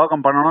தனக்கு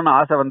ஸ்லோகம் பண்ணணும்னு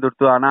ஆசை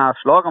வந்துடுத்து, ஆனா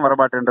ஸ்லோகம்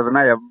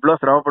வரமாட்டேன்றதுன்னா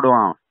எவ்வளவு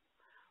சிரமப்படுவான்.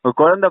 ஒரு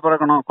குழந்தை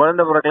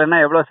பிறக்கலைன்னா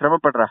எவ்வளவு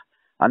சிரமப்படுறா,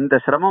 அந்த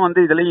சிரமம்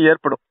வந்து இதுலயும்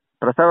ஏற்படும்.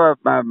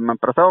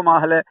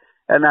 பிரசவமாகல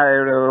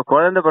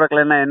குழந்தை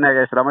பிறக்கலைன்னா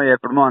என்ன சிரமம்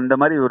ஏற்படுமோ அந்த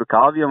மாதிரி ஒரு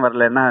காவியம்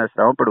வரலன்னா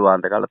சிரமப்படுவா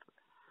அந்த காலத்துல.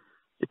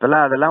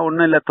 இப்பெல்லாம் அதெல்லாம்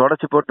ஒண்ணும் இல்லை,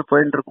 தொடச்சி போட்டு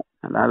போயிட்டு இருக்கும்.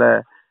 அதனால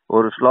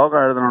ஒரு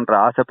ஸ்லோகம் எழுதணுன்ற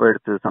ஆசை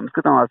போயிடுத்து,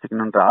 சம்ஸ்கிருதம்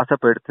வாசிக்கணுன்ற ஆசை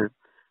போயிடுத்து.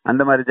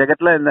 அந்த மாதிரி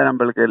ஜெகத்துல இந்த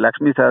நம்மளுக்கு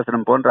லக்ஷ்மி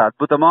சஹஸ்ரம் போன்ற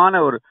அற்புதமான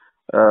ஒரு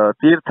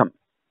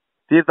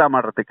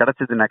தீர்த்தாமாடுறதுக்கு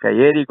கிடைச்சதுனாக்கா,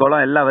 ஏரி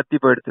குளம் எல்லாம் வத்தி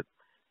போயிடுச்சு,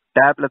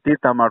 டேப்ல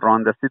தீர்த்தாமாடுறோம்.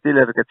 அந்த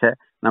ஸ்திதியில இருக்கச்ச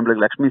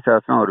நம்மளுக்கு லக்ஷ்மி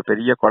சஹஸ்ரம் ஒரு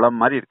பெரிய குளம்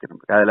மாதிரி இருக்கு.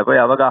 நம்மளுக்கு அதுல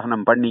போய்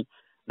அவகாகனம் பண்ணி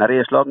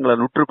நிறைய ஸ்லோகங்களை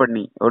நுற்று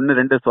பண்ணி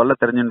 1-2 சொல்ல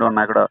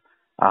தெரிஞ்சுட்டோம்னா கூட,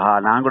 ஆஹா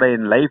நான் கூட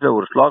என் லைஃப்ல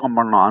ஒரு ஸ்லோகம்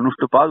பண்ணணும்,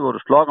 அனுஷ்டுப்பாவது ஒரு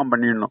ஸ்லோகம்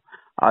பண்ணிடணும்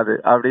அது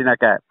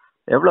அப்படின்னாக்கா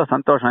எவ்வளவு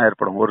சந்தோஷம்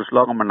ஏற்படும். ஒரு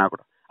ஸ்லோகம் பண்ணா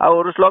கூட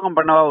ஒரு ஸ்லோகம்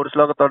பண்ணவா ஒரு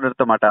ஸ்லோகத்தோடு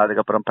நிறுத்த மாட்டா,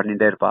 அதுக்கப்புறம்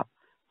பண்ணிட்டே இருப்பா.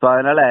 ஸோ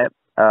அதனால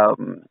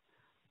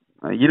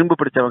இரும்பு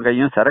பிடிச்சவன்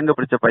கையும் சரங்கு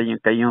பிடிச்ச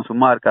கையும்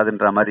சும்மா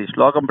இருக்காதுன்ற மாதிரி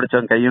ஸ்லோகம்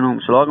பிடிச்சவன்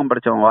கையும் ஸ்லோகம்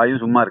பிடிச்சவன்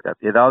வாயும் சும்மா இருக்காது,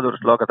 ஏதாவது ஒரு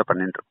ஸ்லோகத்தை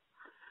பண்ணிட்டு.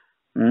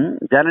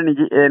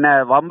 ஜனனிஜி என்ன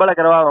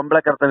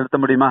வம்பளக்கரத்தை நிறுத்த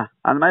முடியுமா,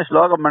 அந்த மாதிரி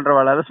ஸ்லோகம்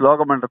பண்றவாளால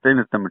ஸ்லோகம் பண்றதையும்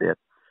நிறுத்த முடியாது.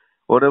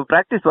 ஒரு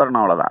பிராக்டிஸ்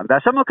வரணும், அவ்வளவுதான்.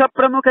 தசமுக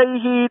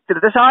பிரமுகைஹி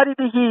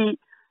திரிதசாரிபிகி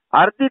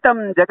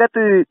அர்த்திதம்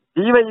ஜெகத்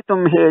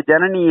ஜீவயித்தும் ஹே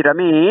ஜனனி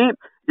ரமே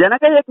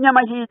ஜனக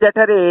யஜ்ஞமஹி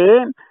ஜடரே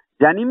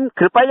ஜனிம்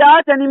கிருபையா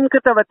ஜனிம்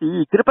கிருத்தவதி.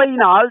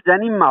 கிருபையினால்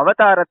ஜனிம்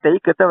அவதாரத்தை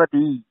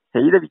கிருத்தவதி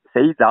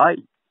செய்தாய்.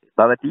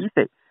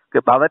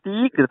 பவதி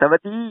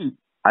கிருத்தவதி.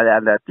 அது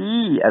அந்த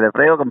அதை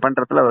பிரயோகம்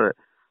பண்றதுல ஒரு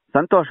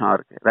சந்தோஷம்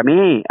இருக்கு. ரமே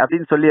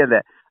அப்படின்னு சொல்லி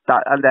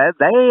அந்த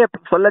தயைய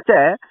சொல்லச்ச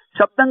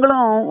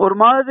சப்தங்களும் ஒரு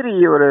மாதிரி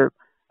ஒரு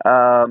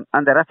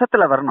அந்த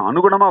ரசத்துல வரணும்,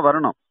 அனுகுணமா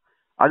வரணும்.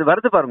 அது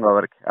வருது பாருங்க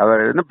அவருக்கு.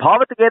 அவர்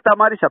பாவத்துக்கு ஏத்த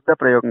மாதிரி சப்த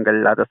பிரயோகங்கள்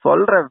அதை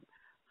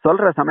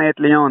சொல்ற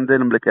சமயத்திலயும் வந்து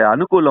நம்மளுக்கு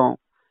அனுகூலம்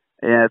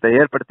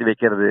ஏற்படுத்தி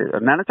வைக்கிறது.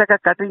 நினைச்சாக்கா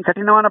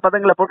கடினமான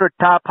பதங்களை போட்டு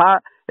டா பா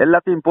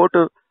எல்லாத்தையும்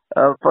போட்டு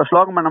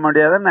ஸ்லோகம் பண்ண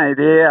முடியாதுன்னு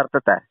இதே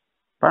அர்த்தத்தை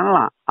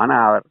பண்ணலாம். ஆனா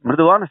அவர்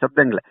மிருதுவான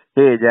சப்தங்களை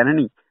ஹே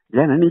ஜனனி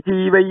ஜனனி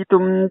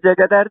ஜீவயித்தும்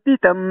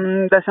ஜெகதர்த்திதம்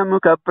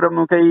தசமுக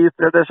பிரமுகை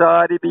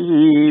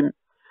திரிதசாரிபிஹி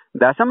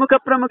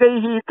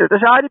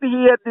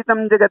திரிதசாரிபிஹி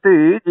அர்த்திதம் ஜெகத்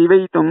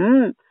ஜீவயித்தும்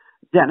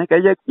ஜனக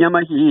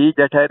யஜ்ஞமஹி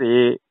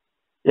ஜடரே.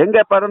 எங்க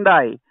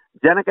பிறந்தாய்,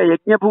 ஜனக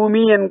யஜ்ஞ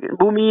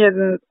பூமி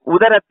என்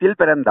உதரத்தில்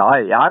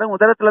பிறந்தாய். யாரும்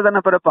உதரத்துல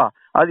தானே பிறப்பா,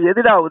 அது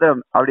எதுடா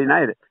உதரம் அப்படின்னா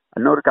இது.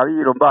 இன்னொரு கவி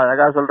ரொம்ப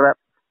அழகா சொல்ற,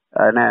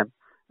 என்ன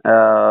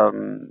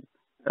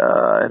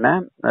என்ன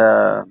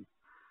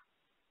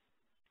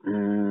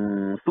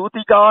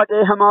சூதிகா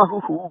கேகமாகு,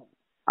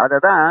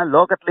 அததான்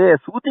லோகத்திலேயே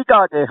சூதிகா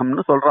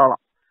கேகம்னு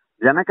சொல்றாளாம்.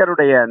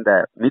 ஜனகருடைய அந்த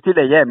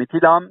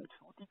மிதிலாம்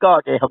சூதிகா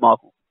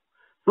கேகமாகும்.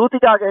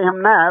 சூதிகா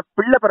கேகம்னா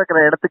பிள்ளை பிறக்கிற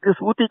இடத்துக்கு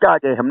சூதிகா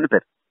கேகம்னு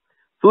பேர்.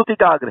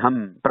 சூதிகா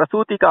கிரகம்,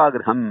 பிரசூதிகா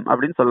கிரகம்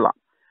அப்படின்னு சொல்லலாம்.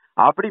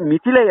 அப்படி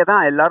மிதிலைய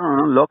தான்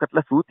எல்லாரும்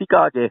லோகத்துல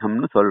சூதிகா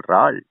கேகம்னு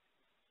சொல்றாள்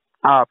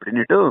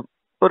அப்படின்னுட்டு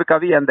ஒரு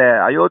கவி அந்த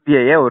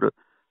அயோத்திய ஒரு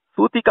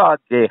சூதிகா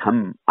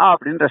கேகம்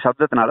அப்படின்ற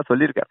சப்தத்தினால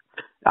சொல்லியிருக்காரு.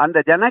 அந்த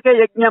ஜனக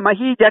யஜ்ஞ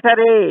மகி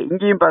ஜடரே,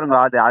 இங்கேயும் பாருங்க,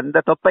 அது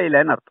அந்த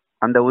தொப்பையிலன்னு அர்த்தம்.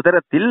 அந்த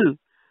உதரத்தில்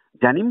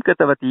ஜனிம்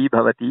கதவதி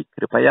பவதி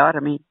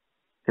கிருபையாரமே,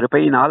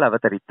 கிருபையினால்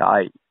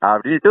அவதரித்தாய்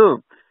அப்படின்ட்டு.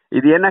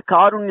 இது என்ன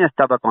காருண்ய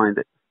ஸ்தபகம்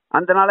இது.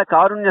 அதனால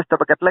காருண்ய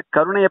ஸ்தபகத்துல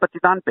கருணையை பத்தி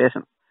தான்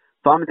பேசணும்.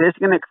 சுவாமி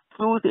தேசிகன்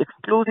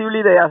எக்ஸ்க்ளூசிவ்லி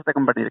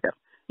தயாஸ்தகம் பண்ணியிருக்காரு.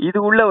 இது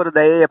உள்ள ஒரு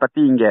தயையை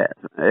பத்தி இங்க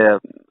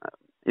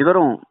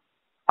இவரும்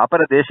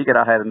அபர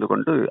தேசிகராக இருந்து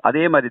கொண்டு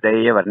அதே மாதிரி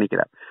தயையை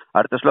வர்ணிக்கிறார்.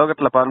 அடுத்த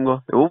ஸ்லோகத்துல பாருங்க,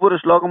 ஒவ்வொரு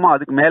ஸ்லோகமும்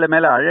அதுக்கு மேல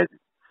மேல அழகு.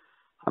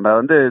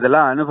 நம்ம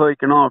இதெல்லாம்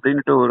அனுபவிக்கணும்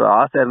அப்படின்ட்டு ஒரு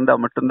ஆசை இருந்தா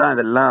மட்டும்தான்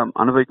இதெல்லாம்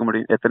அனுபவிக்க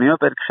முடியும். எத்தனையோ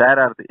பேருக்கு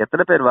ஷேர் ஆகுது,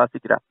 எத்தனை பேர்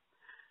வாசிக்கிறா,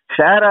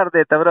 ஷேர்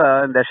ஆகுதே தவிர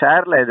இந்த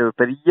ஷேர்ல இது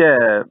பெரிய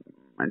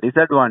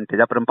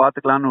டிஸ்அட்வான்டேஜ். அப்புறம்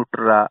பாத்துக்கலாம்னு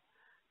விட்டுறா,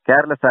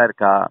 கேர்லெஸ்ஸா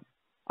இருக்கா,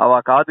 அவ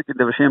காதுக்கு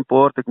இந்த விஷயம்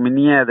போறதுக்கு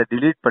முன்னையே அதை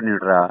டிலீட்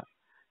பண்ணிடுறா.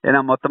 ஏன்னா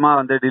மொத்தமா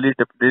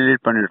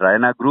டிலீட் பண்ணிடுறா.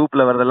 ஏன்னா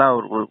குரூப்ல வரதெல்லாம்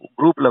ஒரு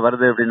குரூப்ல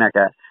வருது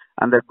அப்படின்னாக்க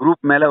அந்த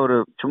குரூப் மேல ஒரு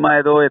சும்மா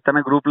ஏதோ எத்தனை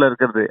குரூப்ல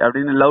இருக்கிறது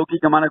அப்படின்னு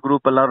லௌகிகமான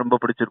குரூப் எல்லாம் ரொம்ப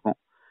பிடிச்சிருக்கும்.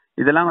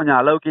 இதெல்லாம் கொஞ்சம்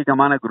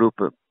அலௌகிகமான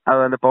குரூப்.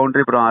 அது அந்த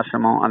பவுண்டரிபுரம்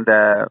ஆசிரமம் அந்த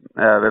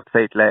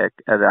வெப்சைட்ல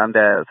அந்த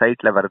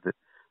சைட்ல வருது.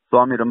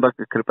 சுவாமி ரொம்ப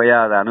கிருப்பையா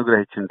அதை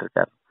அனுகிரகிச்சுட்டு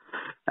இருக்காரு.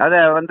 அதை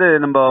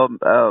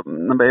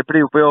நம்ம எப்படி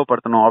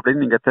உபயோகப்படுத்தணும்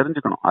அப்படின்னு நீங்க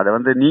தெரிஞ்சுக்கணும்.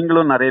 அதை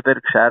நீங்களும் நிறைய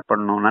பேருக்கு ஷேர்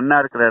பண்ணணும். நன்னா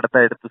இருக்கிற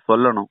இடத்த எடுத்து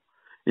சொல்லணும்.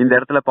 இந்த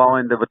இடத்துல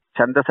பாவம் இந்த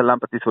சந்தஸ்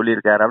எல்லாம் பத்தி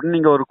சொல்லியிருக்காரு அப்படின்னு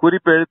நீங்க ஒரு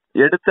குறிப்பு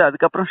எடுத்து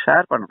அதுக்கப்புறம்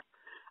ஷேர் பண்ணணும்.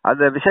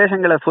 அந்த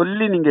விசேஷங்களை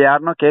சொல்லி நீங்க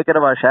யாருனோ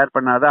கேட்கறவா ஷேர்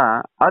பண்ணாதான்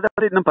அதை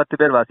இன்னும் 10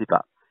 பேர் வாசிப்பா.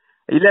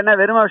 இல்லைன்னா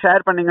வெறுமா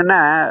ஷேர் பண்ணீங்கன்னா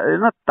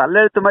இன்னும்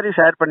தள்ளெழுத்து மாதிரி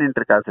ஷேர் பண்ணிட்டு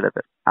இருக்கா சில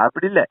பேர்.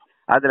 அப்படி இல்லை,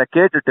 அதுல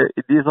கேட்டுட்டு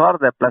these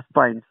are the plus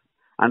points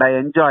and I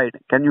enjoyed,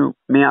 can you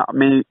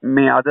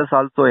may others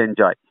also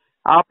enjoy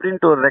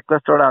அப்படின்ட்டு ஒரு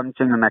ரெக்வஸ்டோட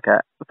அனுப்பிச்சிங்கன்னாக்கா,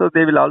 so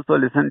they will also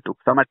listen to.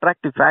 Some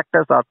attractive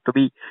factors R to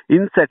be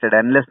இன்செர்டட்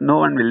unless no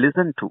one will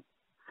listen to.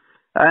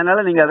 அதனால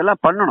நீங்க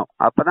அதெல்லாம் பண்ணணும்.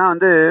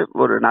 அப்பதான்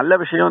ஒரு நல்ல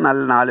விஷயம்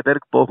 4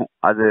 பேருக்கு போகும்.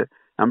 அது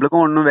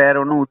நம்மளுக்கும் ஒன்றும் வேற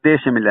ஒன்றும்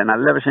உத்தேசம் இல்லை.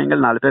 நல்ல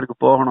விஷயங்கள் 4 பேருக்கு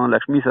போகணும்.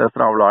 லக்ஷ்மி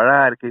சஹஸ்ரம் அவ்வளோ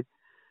அழகா இருக்கு,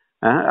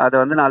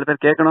 அதை 4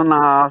 பேர் கேட்கணும்னு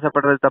நான்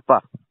ஆசைப்படுறது தப்பா?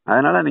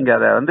 அதனால நீங்க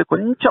அதை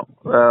கொஞ்சம்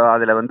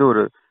அதுல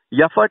ஒரு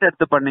எஃபர்ட்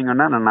எடுத்து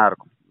பண்ணீங்கன்னா நல்லா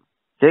இருக்கும்.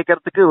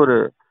 கேட்கறதுக்கு ஒரு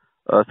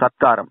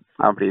சத்காரம்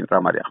அப்படின்ற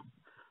மாதிரியா.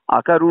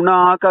 அகருணா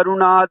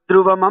கருணா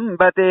த்ருவம்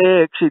அம்பதே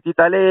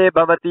க்ஷிதிதலே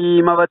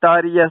பவதீம்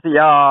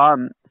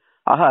அவதாரியஸ்யாம்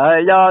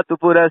அஹயாது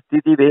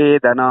புரஸ்திதி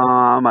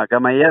வேதனாம்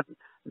அகமயத்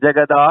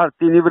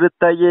ஜெகதார்த்தி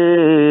நிவృత్తயே.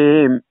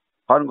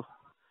 பாருங்க,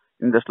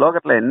 இந்த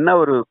ஸ்லோகத்துல என்ன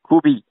ஒரு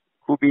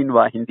கூபின்னு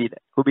வா ஹிந்தியில.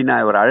 கூபின்னா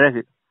ஒரு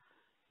அழகு.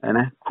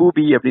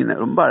 கூபி அப்படின்னு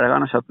ரொம்ப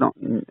அழகான சப்தம்.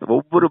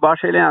 ஒவ்வொரு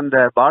பாஷையிலயும் அந்த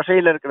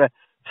பாஷையில இருக்கிற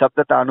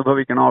சப்தத்தை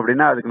அனுபவிக்கணும்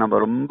அப்படின்னா அதுக்கு நம்ம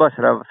ரொம்ப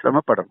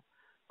சிரமப்படணும்.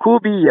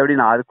 கூபி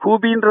அப்படின்னா அது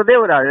கூபின்றதே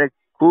ஒரு அழகு.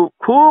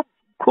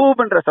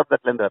 கூப்ன்ற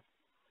சப்தத்துல இருந்து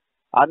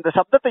அந்த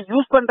சப்தத்தை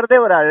யூஸ் பண்றதே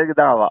ஒரு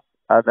அழகுதான். அவா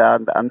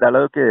அந்த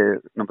அளவுக்கு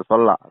நம்ம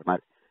சொல்லலாம். அது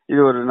மாதிரி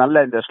இது ஒரு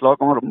நல்ல இந்த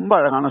ஸ்லோகமும் ரொம்ப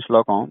அழகான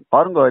ஸ்லோகம்.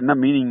 பாருங்க என்ன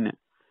மீனிங்னு.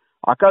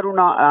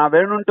 அகருணா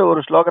வேணும்ட்டு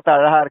ஒரு ஸ்லோகத்தை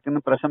அழகா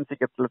இருக்குன்னு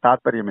பிரசம்சிக்கிறதுல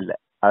தாற்பயம் இல்லை.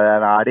 அதை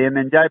நான்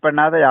அடியன் என்ஜாய்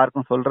பண்ணாத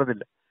யாருக்கும் சொல்றது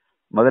இல்லை.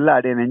 முதல்ல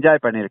அடியன்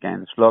என்ஜாய் பண்ணியிருக்கேன்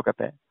இந்த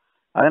ஸ்லோகத்தை.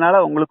 அதனால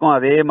உங்களுக்கும்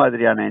அதே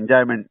மாதிரியான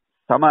என்ஜாய்மெண்ட்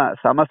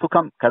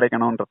சமசுகம்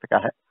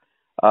கிடைக்கணும்ன்றதுக்காக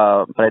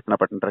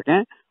பிரயத்னப்பட்டு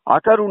இருக்கேன்.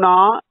 அகருணா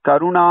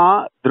கருணா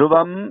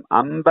த்ருவம்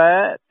அம்ப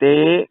தே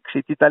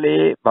க்ஷிதிதலே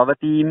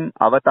பவதீம்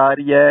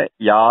அவதாரிய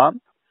யா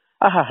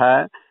அஹஹ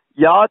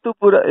யாத்து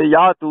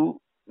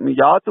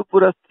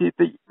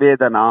புரஸ்திதி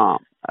வேதனா.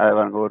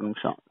 ஒரு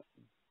நிமிஷம்.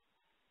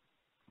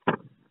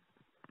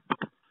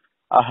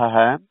 அஹஹ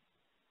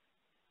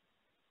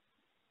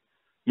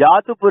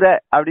யாத்துபுர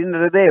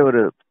அப்படின்றதே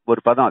ஒரு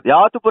பதம்.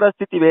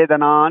 யாத்துபுரஸ்திதி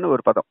வேதனான்னு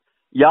ஒரு பதம்.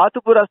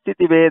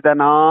 யாத்துபுரஸ்திதி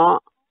வேதனா,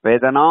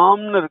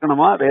 வேதனாம்னு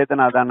இருக்கணுமா?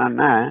 வேதனா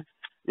தானே.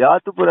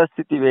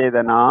 யாத்துபுரஸ்திதி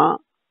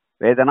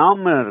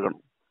வேதனாம்னு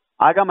இருக்கணும்.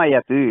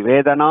 அகமயத்து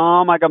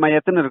வேதனாம்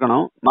அகமயத்துன்னு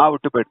இருக்கணும்.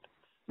 விட்டு போயிட்டு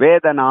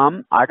வேதனாம்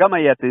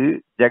அகமயத்து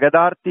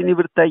ஜெகதார்த்தி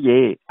நிவృత్తயே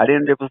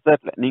அப்படின்ற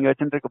புஸ்தகத்துல நீங்க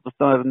வச்சுருக்க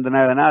புஸ்தகம்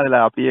இருந்ததுன்னா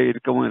அதுல அப்படியே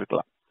இருக்கவும்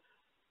இருக்கலாம்.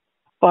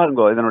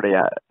 பாருங்க, இதனுடைய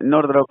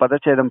இன்னொரு தடவை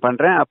பதச்சேதம்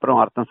பண்றேன், அப்புறம்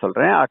அர்த்தம்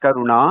சொல்றேன்.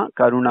 அகருணா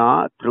கருணா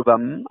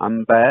த்ருவம்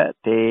அம்ப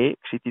தே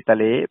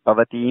க்ஷிதிதலே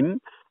பவதீம்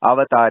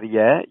அவதாரிய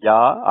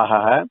யா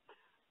அஹஹ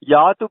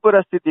யாத்து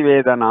புரஸ்திதி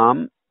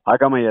வேதனாம்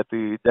அகமயத்து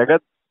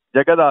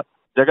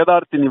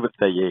ஜெகதார்த்தி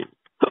நிவృత్తயே.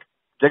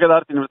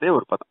 ஜெகதார்த்தி நிவృత్తயே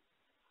ஒரு பதம்.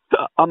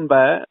 அம்ப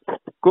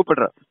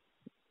கூப்பிடுற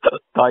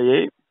தாயே,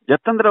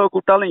 எத்தனை தடவை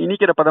கூப்பிட்டாலும்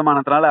இனிக்கிற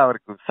பதமானதுனால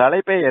அவருக்கு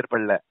சளைப்பே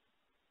ஏற்படல.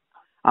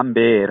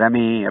 அம்பே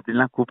ரமே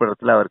அப்படின்லாம்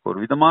கூப்பிடுறதுல அவருக்கு ஒரு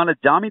விதமான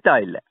ஜாமிதா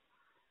இல்ல.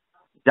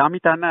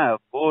 ஜாமிதான்னா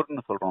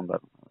போர்னு சொல்றோம்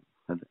பாருங்க,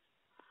 அது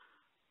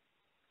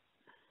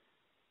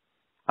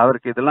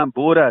அவருக்கு இதெல்லாம்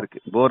போரா இருக்கு.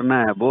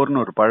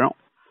 போர்னு ஒரு பழம்,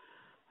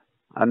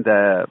 அந்த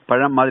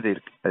பழம் மாதிரி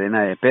இருக்கு. அது என்ன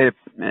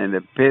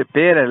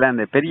பேரெல்லாம்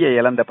அந்த பெரிய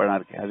இலந்த பழம்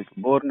இருக்கு, அதுக்கு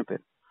போர்னு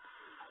பேர்.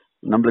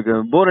 நம்மளுக்கு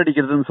போர்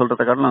அடிக்கிறதுன்னு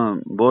சொல்றத காட்டிலும்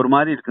போர்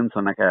மாதிரி இருக்குன்னு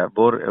சொன்னாக்க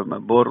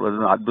போர்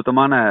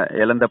அற்புதமான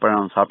இலந்த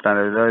பழம் சாப்பிட்டா,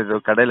 ஏதோ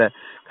கடையில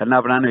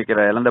கண்ணாப்பண்ணான்னு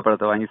வைக்கிற இலந்த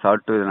பழத்தை வாங்கி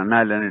சாப்பிட்டு நன்னா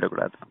இல்லைன்னு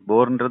இடக்கூடாது.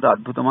 போர்ன்றது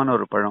அற்புதமான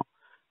ஒரு பழம்.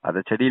 அதை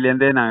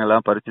செடியிலேருந்தே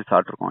நாங்கெல்லாம் பறிச்சு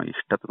சாப்பிட்ருக்கோம்,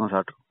 இஷ்டத்துக்கும்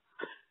சாப்பிட்ருக்கோம்.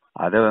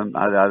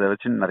 அதை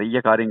வச்சு நிறைய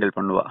காரியங்கள்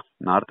பண்ணுவா.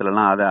 நார்த்துல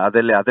எல்லாம்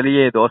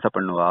அதுலயே தோசை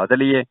பண்ணுவா,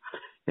 அதுலயே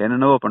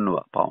என்னென்னவோ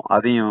பண்ணுவா பாவம்,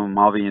 அதையும்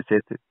மாவையும்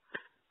சேர்த்து.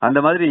 அந்த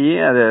மாதிரி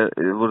அது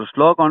ஒரு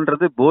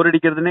ஸ்லோகம்ன்றது போர்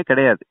அடிக்கிறதுனே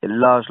கிடையாது.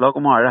 எல்லா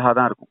ஸ்லோகமும் அழகா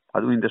தான் இருக்கும்.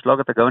 அதுவும் இந்த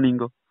ஸ்லோகத்தை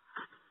கவனிங்கோ.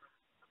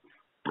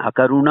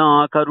 அகருணா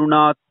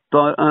கருணா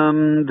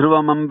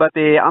துருவம்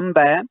அம்பதே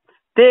அம்ப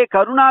தே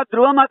கருணா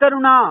துருவம்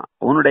அகருணா.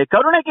 உன்னுடைய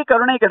கருணைக்கு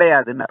கருணை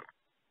கிடையாதுன்னு.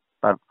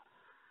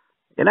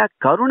 ஏன்னா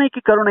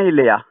கருணைக்கு கருணை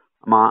இல்லையா?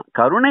 ஆமா,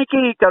 கருணைக்கு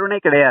கருணை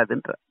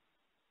கிடையாதுன்ற.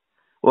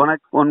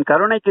 உன்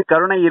கருணைக்கு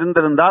கருணை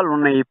இருந்திருந்தால்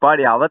உன்னை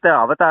பாடி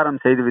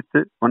அவதாரம் செய்து வித்து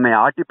உன்னை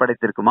ஆட்டி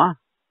படைத்திருக்குமா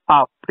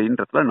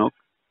அப்படின்றதுல நோக்கு.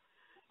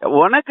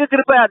 உனக்கு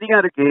கிருப்பை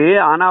அதிகம் இருக்கு,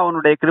 ஆனா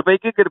உன்னுடைய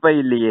கிருப்பைக்கு கிருப்பை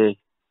இல்லையே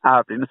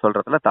அப்படின்னு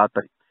சொல்றதுல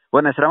தாத்பரியம்.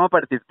 உன்னை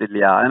சிரமப்படுத்திட்டு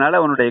இல்லையா,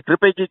 அதனால உன்னுடைய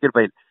கிருப்பைக்கு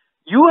கிருப்பை.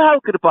 You have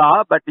Kirupa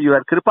but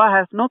your Kirupa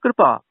has no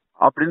Kirupa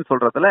அப்படின்னு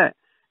சொல்றதுல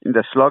இந்த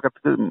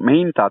ஸ்லோகத்துக்கு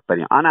மெயின்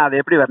தாத்பரியம். ஆனா அதை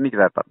எப்படி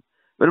வர்ணிக்கிறார் பாருங்க.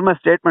 வெறும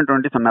ஸ்டேட்மெண்ட்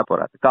ஒண்டி சொன்னா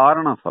போறாது,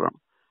 காரணம்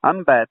சொல்லணும்.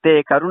 அம்ப தே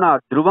கருணா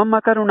துருவம்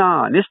அகருணா.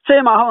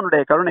 நிச்சயமாக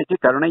உன்னுடைய கருணைக்கு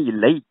கருணை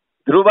இல்லை.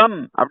 துருவம்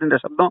அப்படின்ற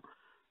சப்தம்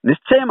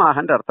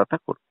நிச்சயமாக அர்த்தத்தை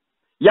கூறும்.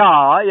 யா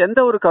எந்த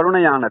ஒரு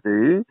கருணையானது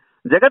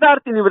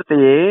ஜெகதார்த்தி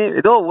நிவர்த்தியே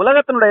ஏதோ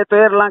உலகத்தினுடைய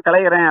துயரெல்லாம்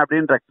களைகிறேன்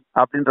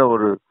அப்படின்ற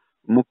ஒரு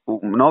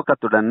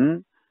நோக்கத்துடன்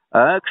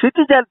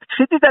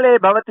க்ஷிதிதலே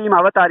பவதியும்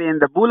அவதாரிய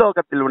இந்த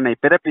பூலோகத்தில் உன்னை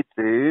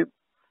பிறப்பித்து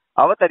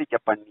அவதரிக்க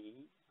பண்ணி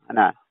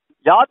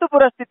யாது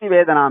புரஸ்திதி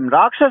வேதனாம்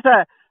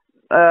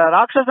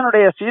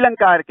ராட்சசனுடைய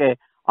ஸ்ரீலங்கா இருக்கே,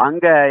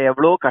 அங்க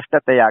எவ்வளோ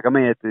கஷ்டத்தை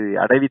அகமயத்து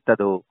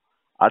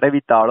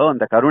அடைவித்தாலோ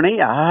அந்த கருணை,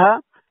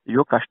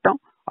 ஐயோ கஷ்டம்,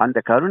 அந்த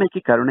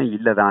கருணைக்கு கருணை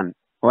இல்லதான்.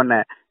 உன்னை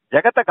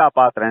ஜெகத்தை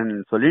காப்பாத்துறேன்னு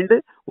சொல்லிட்டு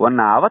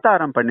உன்னை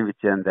அவதாரம் பண்ணி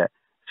வச்சு அந்த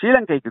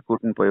ஸ்ரீலங்கைக்கு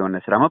கூட்டின்னு போய் உன்னை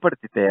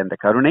சிரமப்படுத்திட்டே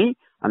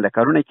அந்த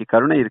கருணைக்கு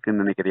கருணை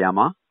இருக்குன்னு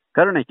நினைக்கிறியாமா?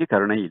 கருணைக்கு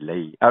கருணை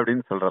இல்லை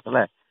அப்படின்னு சொல்றதுல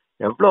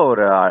எவ்வளோ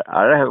ஒரு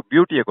அழக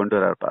பியூட்டியை கொண்டு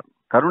வர இருப்பாரு.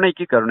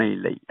 கருணைக்கு கருணை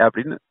இல்லை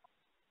அப்படின்னு.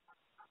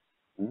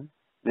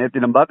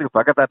 நேற்று நம்ம பாத்துக்கு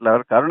பக்கத்தாட்டுல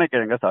அவர் கருணை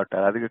கிழங்க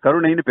சாப்பிட்டார். அதுக்கு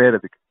கருணைன்னு பேர்.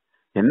 அதுக்கு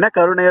என்ன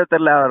கருணையோ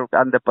தெரியல, அவர்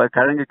அந்த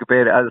கிழங்குக்கு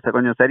பேரு. அது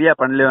கொஞ்சம் சரியா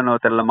பண்ணலையோனோ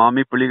தெரியல.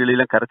 மாமி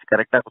புளிகளெல்லாம் கரைச்சி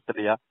கரெக்டா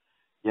குத்துலையா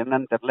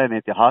என்னன்னு தெரியல.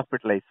 நேற்று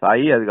ஹாஸ்பிட்டலைஸ்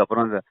ஆகி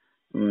அதுக்கப்புறம் இந்த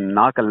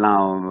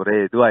நாக்கெல்லாம் ஒரே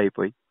இதுவாகி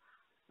போய்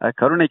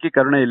கருணைக்கு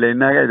கருணை இல்லை.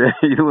 என்ன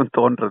இதுவும்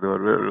தோன்றது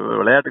ஒரு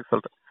விளையாட்டுக்கு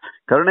சொல்றேன்.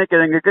 கருணை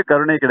கிழங்குக்கு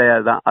கருணை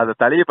கிடையாதுதான். அதை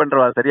தலையை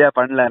பண்றவா சரியா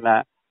பண்ணலன்னா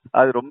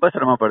அது ரொம்ப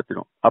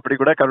சிரமப்படுத்திடும். அப்படி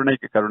கூட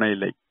கருணைக்கு கருணை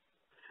இல்லை.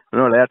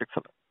 விளையாட்டுக்கு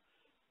சொல்றேன்.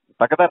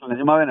 பக்கத்தாட்டில்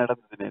நிஜமாவே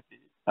நடந்தது நேற்று.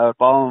 அவர்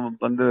பாவம்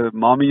வந்து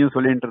மாமியும்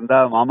சொல்லிட்டு இருந்தா,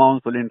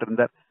 மாமாவும் சொல்லிட்டு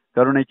இருந்தார்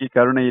கருணைக்கு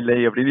கருணை இல்லை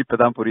அப்படின்னு.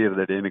 இப்பதான்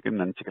புரியுறது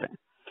எனக்குன்னு நினைச்சுக்கிறேன்.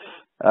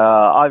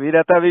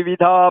 அவிரத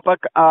விவிதா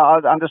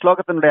அந்த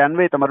ஸ்லோகத்தினுடைய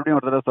அன்வயத்தை மறுபடியும்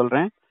ஒரு தடவை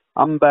சொல்றேன்.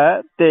 அம்ப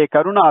தே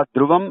கருணா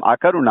துருவம்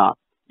அகருணா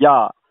யா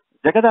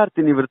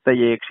ஜெகதார்த்தி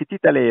நிவர்த்தையே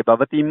க்ஷிதிதலே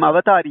பவதிம்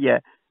அவதாரிய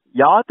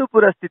யாது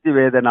புரஸ்திதி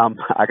வேதனாம்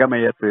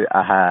அகமயத்து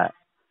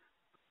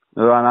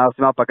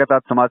அனாவசியமா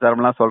பக்கத்தாத்து சமாச்சாரம்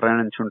எல்லாம்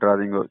சொல்றேன்னு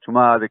நினைச்சுன்றாதீங்க.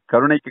 சும்மா அது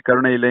கருணைக்கு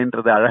கருணை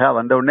இல்லைன்றது அழகா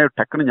வந்த உடனே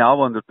டக்குன்னு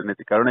ஞாபகம் வந்துட்டு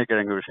நேற்று கருணை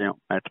கிழங்கு விஷயம்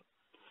மேட்ரு.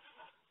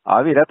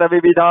 அவிரத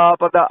விவிதா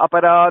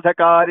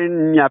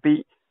அபராதகாரிண்யபி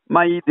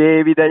மயி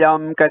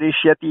தேவிதயாம்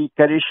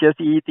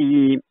கரிஷ்யசீதி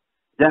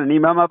ஜனனி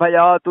மம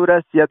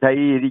பயாதுரஸ்ய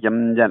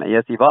தைரியம்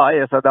ஜனயசி வாய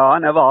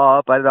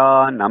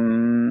சதானவாபதானம்.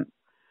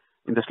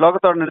 இந்த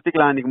ஸ்லோகத்தோட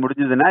நிறுத்திக்கலாம் இன்னைக்கு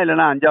முடிஞ்சதுன்னா,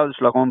 இல்லைன்னா 5வது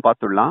ஸ்லோகமும்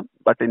பார்த்துடலாம்.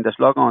 பட் இந்த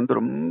ஸ்லோகம் வந்து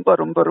ரொம்ப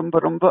ரொம்ப ரொம்ப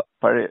ரொம்ப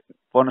பழைய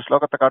போன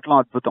ஸ்லோகத்தை காட்டிலும்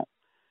அற்புதம்.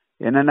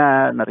 என்னன்னா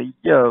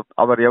நிறைய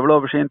அவர்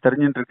எவ்வளவு விஷயம்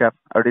தெரிஞ்சுட்டு இருக்கார்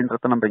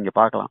அப்படின்றத நம்ம இங்க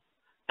பார்க்கலாம்.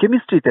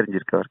 கெமிஸ்ட்ரி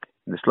தெரிஞ்சிருக்கு அவருக்கு.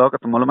 இந்த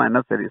ஸ்லோகத்து மூலமா என்ன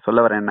சொல்ல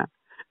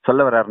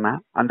வர்றாருன்னா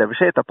அந்த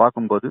விஷயத்த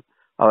பார்க்கும்போது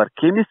அவர்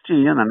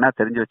கெமிஸ்ட்ரியும் நல்லா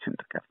தெரிஞ்சு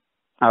வச்சுட்டு இருக்கார்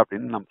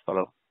அப்படின்னு நம்ம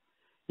சொல்லலாம்.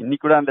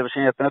 இன்னைக்கு கூட அந்த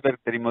விஷயம் எத்தனை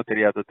பேருக்கு தெரியுமோ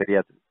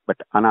தெரியாது.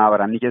 பட் ஆனா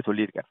அவர் அன்னைக்கே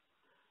சொல்லியிருக்கார்.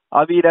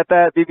 அவிரத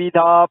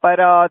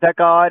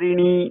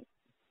விவிதாபராதகாரிணி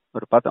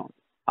ஒரு பதம்.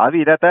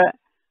 அவிரத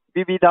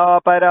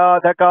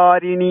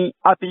விவிதாபராதகாரிணி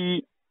அபி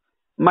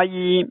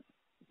மயி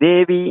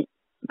தேவி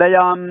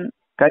தயாம்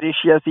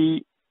கரிஷ்யசி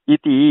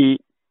இதி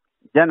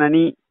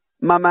ஜனனி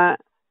மம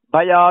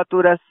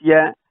பயாதுரஸ்ய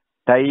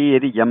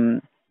தைரியம்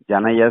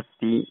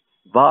ஜனயஸ்தி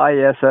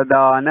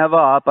வாயசதானவாபதானம்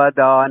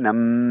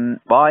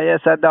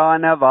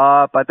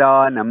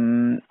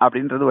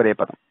அப்படின்றது ஒரே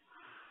பதம்.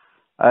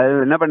 அது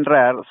என்ன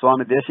பண்றார்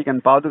சுவாமி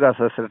தேசிகன் பாதுகா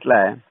சஹஸ்ரத்துல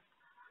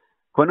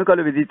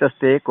கொனுகலு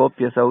விதித்தஸ்தே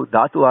கோப்பியசௌ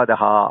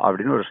தாத்துவாதஹா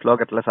அப்படின்னு ஒரு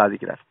ஸ்லோகத்துல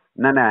சாதிக்கிறார்.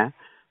 என்னன்னா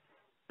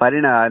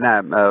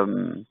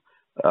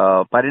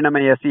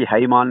பரிணமயசி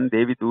ஹைமான்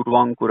தேவி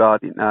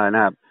தூர்வாங்குராதி,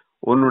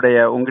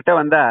 உங்ககிட்ட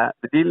வந்தா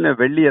திடீர்னு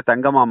வெள்ளிய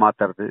தங்கமா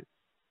மாத்துறது,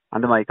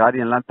 அந்த மாதிரி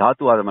காரியம் எல்லாம்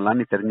தாத்துவாதம் எல்லாம்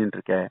நீ தெரிஞ்சுட்டு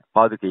இருக்க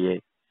பாதுகையே.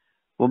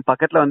 உன்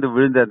பக்கத்துல வந்து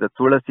விழுந்த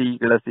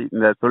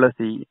இந்த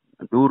துளசி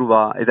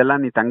தூர்வா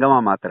இதெல்லாம் நீ தங்கமா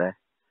மாத்துற.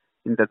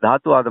 இந்த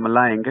தாத்துவாதம்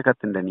எல்லாம் எங்க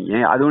கத்துண்ட நீ?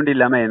 அது ஒன்றும்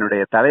இல்லாம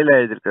என்னுடைய தலையில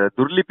எழுதிருக்கிற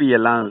துர்லிபி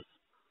எல்லாம்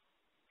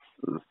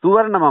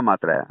சுவர்ணமா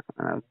மாத்திர.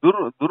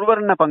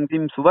 துர்வர்ண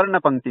பங்கிம் சுவர்ண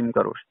பங்கிம்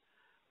கரோஷ்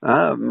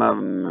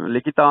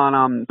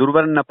லிகிதானாம்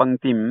துர்வர்ண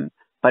பங்கிம்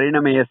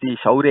பரிணமயசி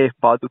சௌரே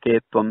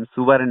பாதுகேத்வம்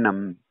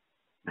சுவர்ணம்.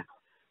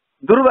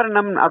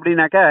 துர்வர்ணம்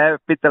அப்படின்னாக்க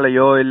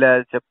பித்தளையோ இல்ல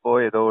செப்போ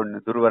ஏதோ ஒண்ணு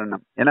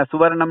துர்வர்ணம். ஏன்னா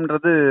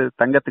சுவர்ணம்ன்றது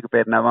தங்கத்துக்கு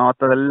பேர்,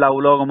 மற்ற எல்லா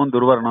உலோகமும்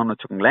துர்வர்ணம்னு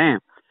வச்சுக்கோங்களேன்.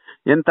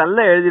 என் தள்ள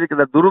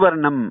எழுதியிருக்கிற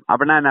துர்வர்ணம்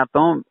அப்படின்னா என்ன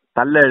அர்த்தம்?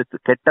 தள்ள எழுத்து,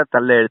 கெட்ட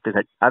தள்ள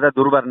எழுத்துகள், அத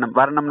துர்வர்ணம்.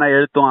 வர்ணம்னா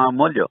எழுத்தும்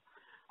ஆகுமோ இல்லையோ.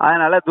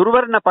 அதனால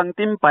துர்வர்ண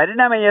பங்கிம்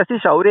பரிணமயசி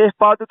சௌரே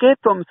பாதுகே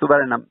துவம்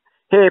சுவர்ணம்.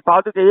 ஹே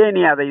பாதுகையே,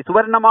 நீ அதை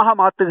சுவர்ணமாக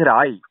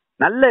மாத்துகிறாய்,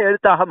 நல்ல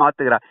எழுத்தாக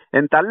மாத்துகிறாய்.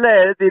 என் தள்ள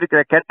எழுதி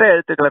இருக்கிற கெட்ட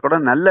எழுத்துக்களை கூட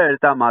நல்ல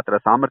எழுத்தா மாத்துற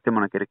சாமர்த்தியம்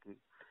உனக்கு இருக்கு.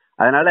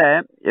 அதனால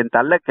என்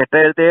தள்ள கெட்ட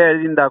எழுத்தையே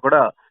எழுதியிருந்தா கூட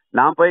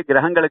நான் போய்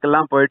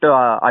கிரகங்களுக்கெல்லாம் போயிட்டு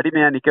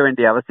அடிமையா நிக்க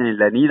வேண்டிய அவசியம்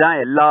இல்லை. நீ தான்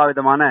எல்லா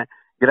விதமான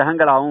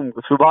கிரகங்களாகவும்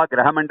சுபா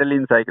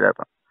கிரகமண்டலின்னு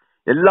சாய்க்கிறார்.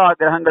 எல்லா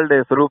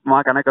கிரகங்களுடைய சுரூபமா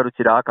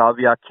கனகருச்சிரா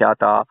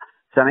காவியாக்கியாதா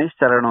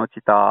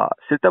சனைச்சரணோச்சிதா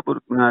சித்த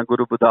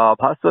குருபுதா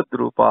பாஸ்வத்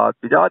ரூபா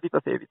திஜாதிப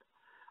சேவிதா.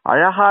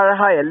 அழகா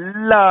அழகா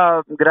எல்லா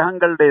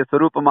கிரகங்களுடைய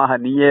சுரூபமாக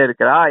நீயே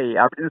இருக்கிறாய்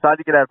அப்படின்னு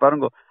சாதிக்கிறார்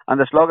பாருங்க.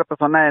 அந்த ஸ்லோகத்தை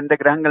சொன்னா எந்த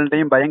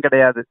கிரகங்கள்டையும் பயம்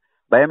கிடையாது,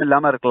 பயம்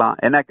இல்லாம இருக்கலாம்.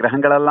 ஏன்னா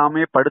கிரகங்கள்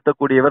எல்லாமே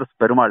படுத்தக்கூடியவர்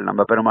பெருமாள்,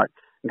 நம்ம பெருமாள்.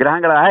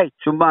 கிரகங்களை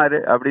சும்மா இரு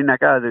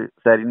அப்படின்னாக்கா அது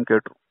சரின்னு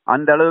கேட்டுரும்.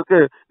 அந்த அளவுக்கு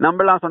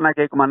நம்மளாம் சொன்னா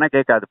கேட்குமான்னா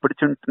கேட்காது,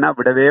 பிடிச்சுட்டுனா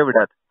விடவே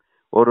விடாது.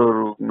 ஒரு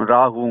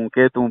ராகுவும்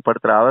கேத்துவும்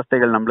படுத்துற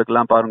அவஸ்தைகள் நம்மளுக்கு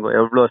எல்லாம் பாருங்க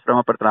எவ்வளவு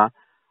சிரமப்படுத்துறான்.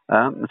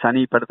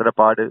 சனி படுத்துற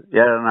பாடு,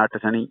 7 நாட்டு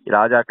சனி,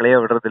 ராஜாக்களையே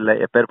விடுறதில்லை,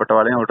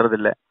 எப்பேற்பட்டவாளையும்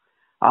விடுறதில்லை.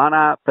 ஆனா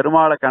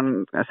பெருமாளை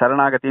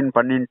சரணாகத்தின்னு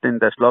பண்ணிட்டு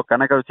இந்த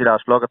கனகருச்சிரா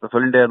ஸ்லோகத்தை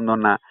சொல்லிட்டே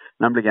இருந்தோம்னா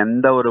நம்மளுக்கு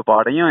எந்த ஒரு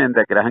பாடையும் எந்த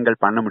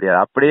கிரகங்கள் பண்ண முடியாது.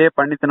 அப்படியே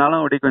பண்ணித்தினாலும்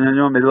அப்படி கொஞ்சம்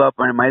கொஞ்சம் மெதுவா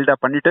மைல்டா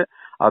பண்ணிட்டு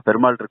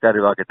பெருமாள் இருக்காரு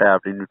இவா கிட்ட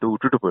அப்படின்னுட்டு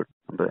விட்டுட்டு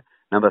போயிடும்.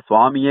 நம்ம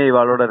சுவாமியே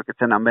இவாளோட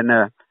இருக்குச்ச நம்ம என்ன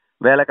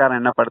வேலைக்காரன்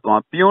என்ன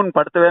படுத்துவான்? பியூன்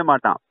படுத்தவே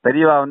மாட்டான்.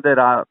 பெரியவா வந்து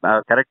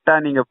கரெக்டா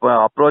நீங்க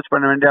அப்ரோச்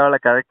பண்ண வேண்டியவாளை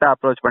கரெக்டா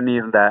அப்ரோச் பண்ணி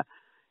இருந்த,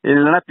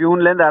 இல்லைன்னா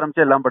பியூன்ல இருந்து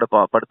ஆரம்பிச்சு எல்லாம்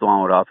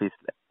படுத்துவான் ஒரு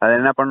ஆபீஸ்ல. அது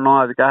என்ன பண்ணணும்?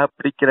 அதுக்காக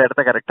பிடிக்கிற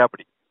இடத்த கரெக்டா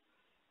பிடிக்கும்.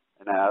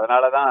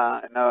 அதனாலதான்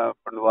என்ன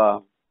பண்ணுவா,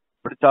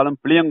 பிடிச்சாலும்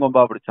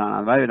புளியங்கொம்பா பிடிச்சான்.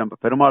 அது மாதிரி நம்ம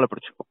பெருமாளை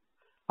பிடிச்சுக்கோம்.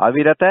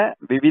 அவிரத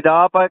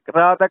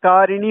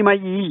விவிதாபராதகாரிணி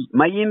மயி,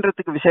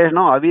 மயின்றதுக்கு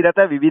விசேஷம்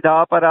அவிரத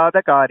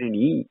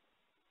விவிதாபராதகாரிணி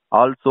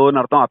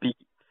ஆல்சோன்னு அர்த்தம். அபி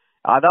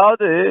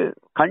அதாவது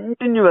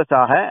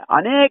கண்டினியூவஸாக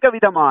அநேக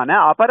விதமான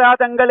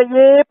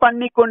அபராதங்களையே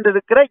பண்ணி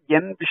கொண்டிருக்கிற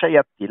என்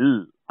விஷயத்தில்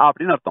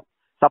அப்படின்னு அர்த்தம்.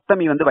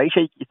 சப்தமி வந்து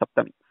வைஷைக்கி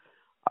சப்தமி,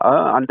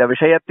 அந்த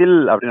விஷயத்தில்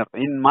அப்படின்னு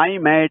அர்த்தம். இன் மை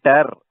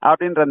மேட்டர்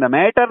அப்படின்ற அந்த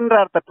மேட்டர்ன்ற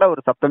அர்த்தத்துல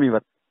ஒரு சப்தமி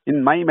வருது.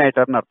 இன் மை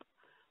மேட்டர்னு அர்த்தம்.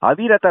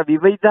 அவிரத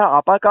விவித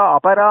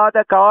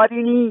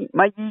அபராதகாரிணி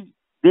மயி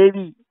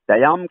தேவி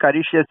தயாம்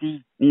கரிஷ்யசி,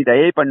 நீ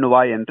தயை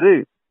பண்ணுவாய் என்று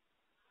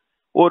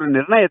ஒரு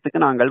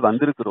நிர்ணயத்துக்கு நாங்கள்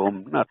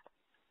வந்திருக்கிறோம்னு அர்த்தம்.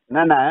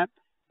 என்னன்னா,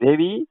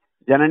 தேவி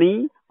ஜனனி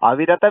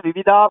அவிரத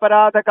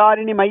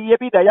விவிதாபராதகாரிணி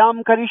மையபி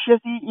தயாம்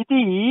கரிஷ்யசி இது.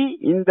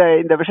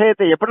 இந்த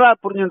விஷயத்தை எப்படா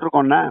புரிஞ்சுட்டு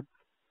இருக்கோம்னா,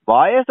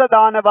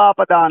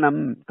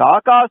 வாயசதானவாபதானம்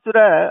காகாசுர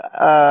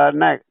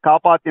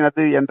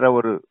காப்பாத்தினது என்ற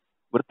ஒரு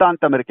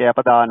விற்த்தாந்தம் இருக்கே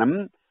அபதானம்,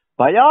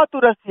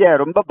 பயாதுரஸ்ய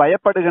ரொம்ப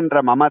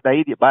பயப்படுகின்ற மம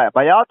தைரிய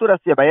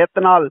பயாதுரஸ்ய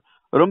பயத்தினால்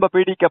ரொம்ப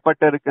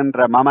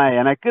பீடிக்கப்பட்டிருக்கின்ற மம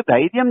எனக்கு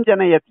தைரியம்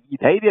ஜனயதி,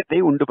 தைரியத்தை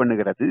உண்டு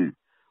பண்ணுகிறது.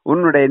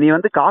 உன்னுடைய நீ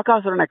வந்து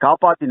காகாசுரனை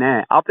காப்பாத்தின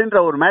அப்படின்ற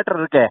ஒரு மேட்டர்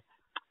இருக்கே,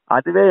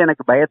 அதுவே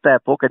எனக்கு பயத்தை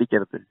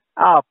போக்கடிக்கிறது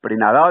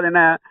அப்படின்னு. அதாவது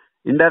என்ன,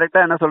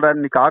 இன்டைரக்டா என்ன சொல்றாரு,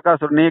 நீ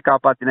காகாசுரனையே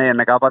காப்பாத்தின,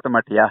 என்னை காப்பாற்ற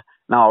மாட்டியா,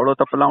 நான் அவ்வளவு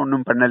தப்புலாம்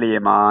ஒன்றும்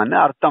பண்ணலையேமான்னு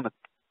அர்த்தம்.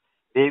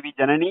 தேவி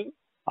ஜனனி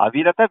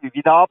அவிரத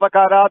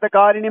விவிதாபகாராத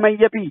காரிணி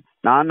மையபி,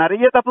 நான்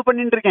நிறைய தப்பு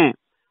பண்ணிட்டு இருக்கேன்,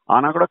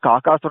 ஆனா கூட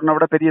காகாசுரனை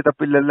விட பெரிய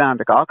தப்பு இல்லைல்ல,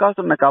 அந்த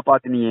காகாசுரனை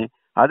காப்பாத்தினியே,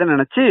 அதை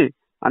நினைச்சு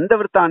அந்த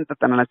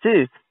விற்த்தாந்தத்தை நினைச்சு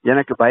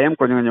எனக்கு பயம்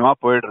கொஞ்சம் கொஞ்சமா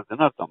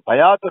போயிடுறதுன்னு அர்த்தம்.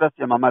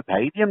 பயாதுரஸ்ய மம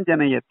தைரியம்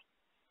ஜனயதி,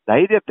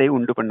 தைரியத்தை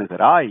உண்டு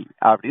பண்ணுகிறாய்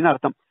அப்படின்னு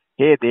அர்த்தம்.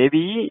 ஹே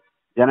தேவி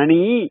ஜனனி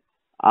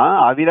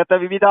அவிரத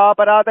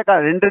விவிதாபராத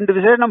ரெண்டு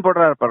விசேஷம்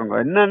போடுறாரு பாருங்க.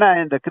 என்னன்னா,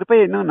 இந்த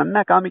கிருப்பையை இன்னும்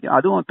நன்னா காமிக்கும்.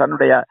 அதுவும்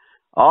தன்னுடைய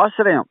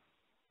ஆசிரியம்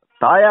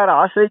தாயார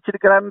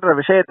ஆசிரிச்சிருக்கிறார்ன்ற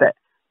விஷயத்த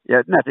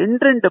என்ன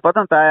 2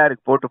 பதம்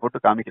தாயாருக்கு போட்டு போட்டு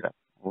காமிக்கிறார்.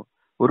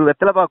 ஒரு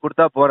வெத்தலைப்பா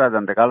கொடுத்தா போறாது,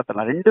 அந்த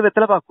காலத்துல 2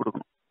 வெத்தலைப்பா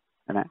கொடுக்கணும்.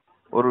 என்ன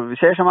ஒரு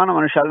விசேஷமான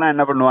மனுஷாலாம்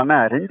என்ன பண்ணுவான்னா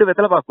 2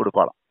 வெத்தலைப்பா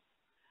கொடுப்பாளாம்.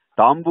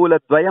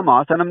 தாம்பூலத்வயம்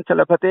ஆசனம்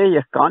செலபத்தே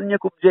கான்ய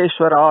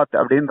குப்ஜேஸ்வராத்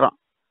அப்படின்றான்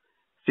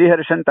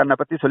ஸ்ரீஹர்ஷன் தன்னை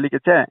பத்தி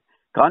சொல்லிக்கச்ச.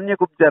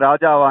 கான்யகுப்ஜ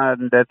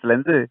ராஜாவாண்டத்துல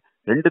இருந்து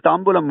 2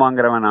 தாம்பூலம்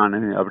வாங்குறவன் நானு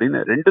அப்படின்னு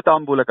 2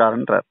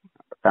 தாம்பூலக்காரன்றார்.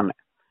 தன்னை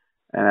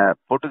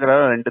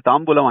போட்டுக்கிறார், 2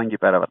 தாம்பூலம்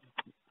வாங்கிப்பார் அவர்.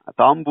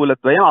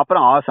 தாம்பூலத்வயம்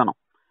அப்புறம் ஆசனம்,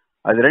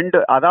 அது 2.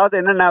 அதாவது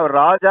என்னன்னா, ஒரு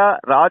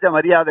ராஜ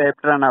மரியாதை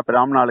எப்படின்னா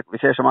பிராமணாளுக்கு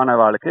விசேஷமான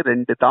வாழ்க்கை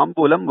 2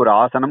 தாம்பூலம் ஒரு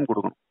ஆசனம்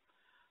கொடுக்கணும்.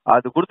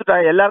 அது கொடுத்துட்டா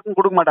எல்லாருக்கும்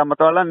கொடுக்க மாட்டான்,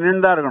 மற்றவெல்லாம்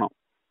நின்று தான் இருக்கணும்.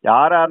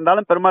 யாரா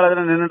இருந்தாலும் பெருமாள்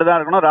எதிர நின்றுட்டு தான்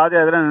இருக்கணும்,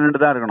 ராஜா எதிர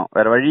நின்றுட்டு தான் இருக்கணும்,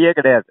 வேற வழியே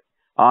கிடையாது.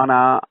 ஆனா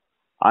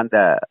அந்த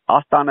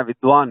ஆஸ்தான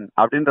வித்வான்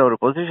அப்படின்ற ஒரு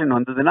பொசிஷன்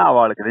வந்ததுன்னா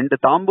அவளுக்கு 2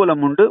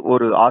 தாம்பூலம் உண்டு,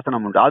 ஒரு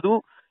ஆசனம் உண்டு.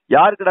 அதுவும்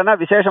யாருக்கிட்டனா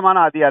விசேஷமான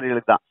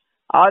அதிகாரிகளுக்கு தான்.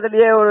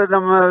 அதுலயே ஒரு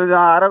நம்ம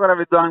அரகுர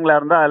வித்வான்களா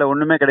இருந்தா அதுல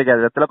ஒண்ணுமே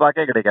கிடைக்காது, வெத்தலை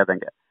பாக்கே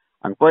கிடைக்காது.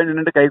 அங்க போய்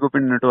நின்றுட்டு கை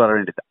கூப்பி நின்றுட்டு வர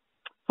வேண்டியதான்.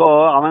 சோ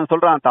அவன்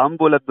சொல்றான்,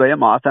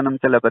 தாம்பூலத்வயம்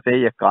ஆசனம் செல்லபத்தே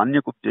கான்ய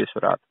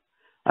குப்தேஸ்வராத்.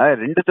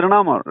 2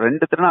 திருநாமம்,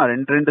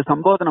 2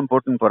 சம்போதனம்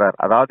போட்டுன்னு போறார்.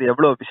 அதாவது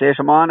எவ்வளவு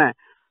விசேஷமான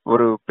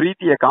ஒரு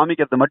பிரீத்தியை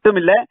காமிக்கிறது மட்டும்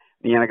இல்ல,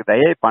 நீ எனக்கு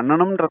தயை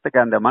பண்ணணும்ன்றதுக்கு,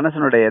 அந்த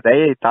மனசனுடைய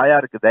தயை,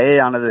 தாயாருக்கு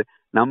தயையானது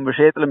நம்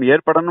விஷயத்திலும்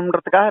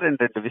ஏற்படணும்ன்றதுக்காக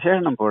 2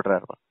 விசேஷனம்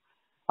போடுறாரு.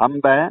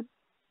 அம்ப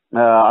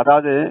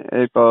அதாவது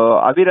இப்போ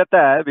அவிரத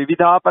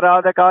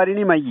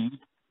விவிதாபராதகாரிணி மயி,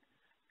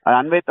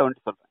 அன்வைத்த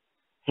ஒன்று சொல்றேன்.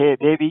 ஹே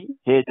தேவி,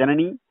 ஹே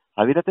ஜனனி,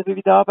 அவிரத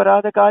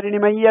விவிதாபராதகாரிணி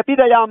மயி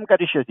அபிதயாம்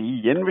கரிஷதி,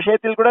 என்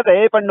விஷயத்தில் கூட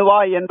தயை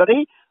பண்ணுவாய் என்பதை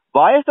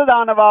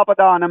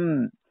வாயசதானவாபதானம்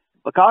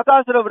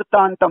காகாசுர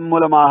விற்த்தாந்தம்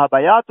மூலமாக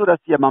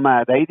பயாத்துரஸ்ய மம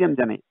தைரியம்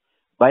ஜனே,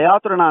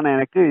 பயாத்துரனான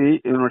எனக்கு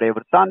இவனுடைய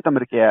விற்த்தாந்தம்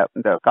இருக்கிய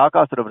இந்த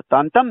காகாசுர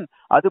விற்த்தாந்தம்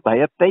அது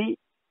பயத்தை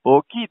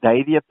போக்கி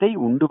தைரியத்தை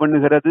உண்டு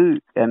பண்ணுகிறது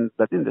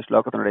என்பது இந்த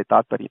ஸ்லோகத்தினுடைய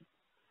தாற்பயம்.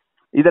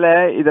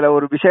 இதுல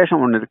ஒரு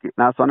விசேஷம் ஒண்ணு இருக்கு,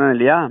 நான் சொன்னேன்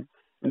இல்லையா,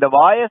 இந்த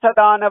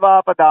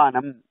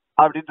வாயசதானவாபதானம்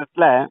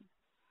அப்படின்றதுல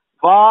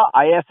வா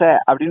அயச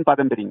அப்படின்னு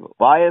பதம் பிரிங்க.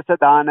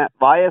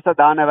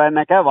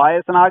 வாயசதானவனக்க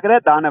வாயசனாகிற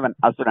தானவன்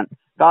அசுரன்,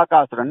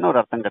 காகாசுரன் ஒரு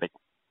அர்த்தம்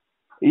கிடைக்கும்.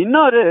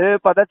 இன்னொரு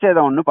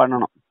பதச்சேதம் ஒண்ணு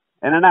பண்ணணும்,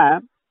 என்னன்னா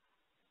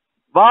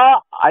வா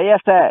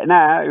அயச,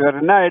 இவர்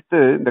என்ன எடுத்து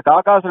இந்த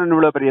காகாசுரன்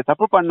இவ்வளவு பெரிய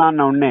தப்பு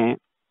பண்ணான்னு உடனே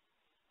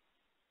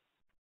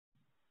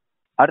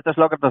அடுத்த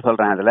ஸ்லோகத்தை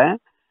சொல்றேன். அதுல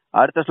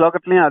அடுத்த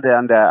ஸ்லோகத்திலயும் அது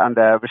அந்த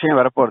அந்த விஷயம்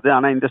வரப்போறது.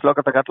 ஆனா இந்த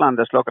ஸ்லோகத்தை காட்டலாம்,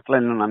 அந்த ஸ்லோகத்துல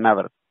இன்னும் நன்னா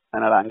வருது,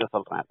 அதனால அங்க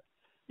சொல்றேன்.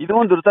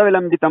 இதுவும் துருத்த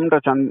விளம்பித்தம்ன்ற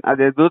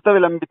அது துருத்த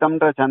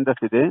விளம்பித்தம்ன்ற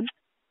சந்தஸ். இது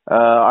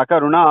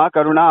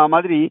அகருணா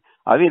மாதிரி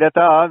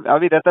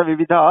அவிரத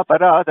விவிதா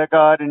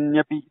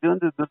அபராதகாரிண்யபி,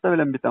 இது துருத்த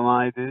விளம்பித்தமா?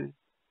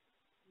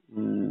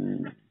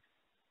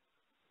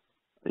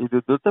 இது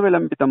துருத்த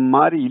விளம்பித்தம்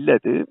மாதிரி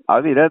இல்லது.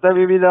 அவிரத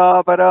விவிதா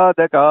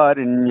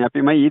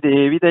அபராதகாரிண்யபி மயி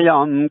தேவி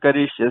தயாம்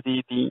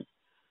கரிஷ்யசீதி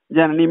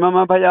ஜனனி மம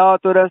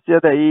பயாதுரஸ்ய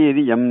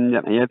தைரியம்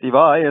ஜனயதி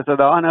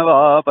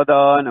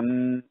வாயசதானவாபதானம்.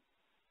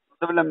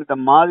 துருத்த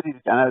விளம்பித்தம் மாதிரி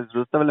இருக்கு, ஆனா அது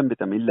துருத்த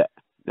விளம்பித்தம் இல்ல.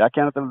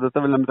 வியாக்கியானத்துல துருத்த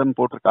விளம்பித்தம்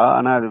போட்டிருக்கா,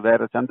 ஆனா அது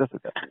வேற சந்தஸ்,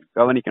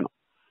 கவனிக்கணும்.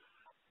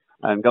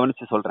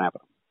 கவனிச்சு சொல்றேன்.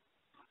 அப்புறம்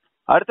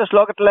அடுத்த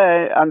ஸ்லோகத்துல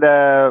அந்த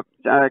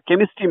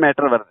கெமிஸ்ட்ரி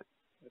மேட்டர் வருது.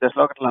 இந்த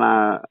ஸ்லோகத்துல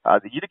நான்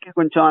அது இருக்கு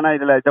கொஞ்சம், ஆனா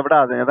இதுல இதை விட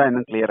அதுதான்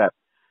இன்னும் கிளியரா.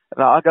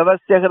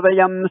 ராகவஸ்ய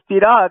ஹிருதயம்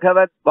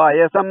ஸ்திராகவத்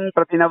வாயசம்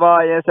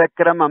பிரதினவாய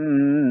சக்கிரமம்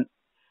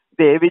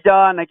தேவி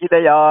ஜானகி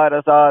தயா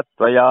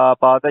ரசாத்வயா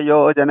பாதயோ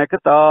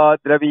ஜனகிருதா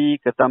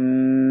திரவீகிருதம்.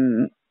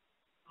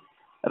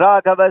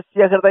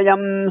 ராகவஸ்ய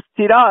ஹிருதயம்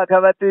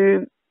ஸ்திராகவத்,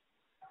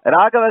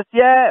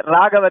 ராகவஸ்ய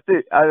ராகவத்து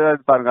அது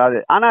பாருங்க, அது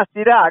ஆனா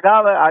ஸ்திர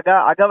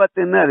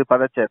அகவத்துன்னு அது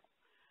பதச்சேர்.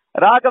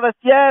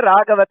 ராகவஸ்ய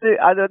ராகவத்து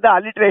அது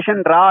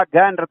அலிட்ரேஷன்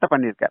ராகன்றத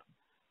பண்ணிருக்கார்.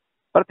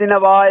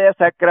 பிரதினவாய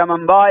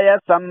சக்கிரமம்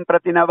வாயசம்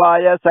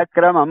பிரதினவாய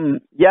சக்கிரமம்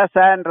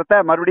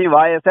யசன்றத மறுபடியும்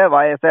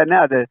வாயசன்னு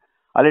அது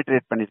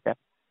அலிட்ரேட்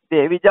பண்ணிருக்கார்.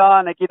 தேவி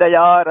ஜானகி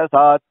தயா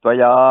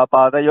ரசாத்வயா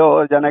பாதயோ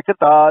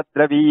ஜனகிருதா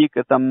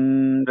திரவீகிருதம்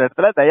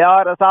இடத்துல தயா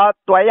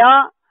ரசாத்வயா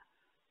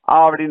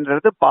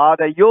அப்படின்றது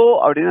பாதையோ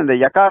அப்படின்னு அந்த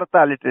யகாரத்தை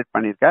அலிட்ரேட்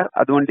பண்ணிருக்கார்.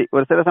 அது வண்டி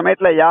ஒரு சில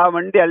சமயத்துல யா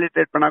வண்டி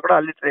அலிட்ரேட் பண்ணா கூட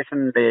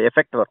அலிட்ரேஷன்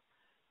எஃபெக்ட் வரும்.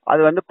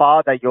 அது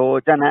பாதையோ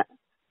ஜன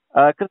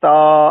கிருதா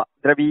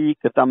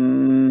திரவீகிருதம்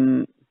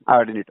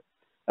அப்படின்ட்டு.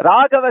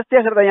 ராகவஸ்ய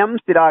ஹிருதயம்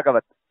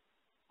ஸ்திராகவத்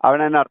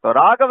அவன் என்ன அர்த்தம்?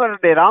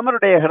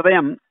 ராமருடைய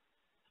ஹிருதயம்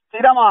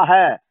ஸ்திரமாக,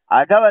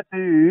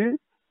 அகவத்து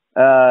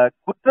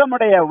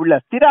குற்றமுடைய உள்ள,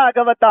 ஸ்திர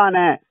அகவத்தான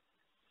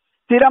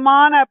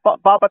ஸ்திரமான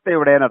பாபத்தை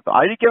உடையன்னு அர்த்தம்.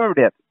 அழிக்கவே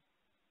முடியாது.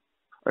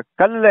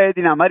 கல்லுல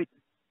எழுதினா மாதிரி,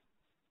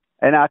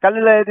 ஏன்னா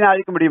கல்லுல எழுதினா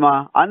அழிக்க முடியுமா?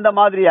 அந்த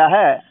மாதிரியாக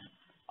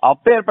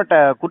அப்பேற்பட்ட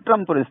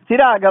குற்றம்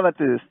ஸ்திர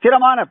அகவத்து,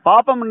 ஸ்திரமான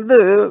பாபம்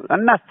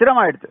நல்லா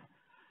ஸ்திரமாயிடுது.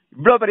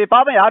 இவ்வளவு பெரிய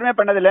பாபம் யாருமே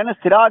பண்ணதில்லைன்னு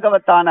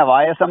ஸ்திராகவத்தான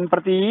வாயசம்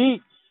பிரதி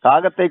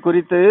காகத்தை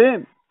குறித்து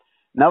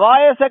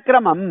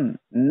நவாயசக்கிரமம்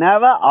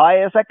நவ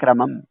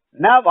ஆயசக்கிரமம்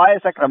ந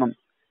வாயசக்கிரமம்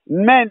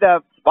இனிமே இந்த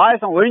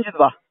வாயசம்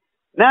ஒழிஞ்சதுவா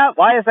ந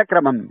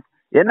வாயசக்கிரமம்.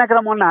 என்ன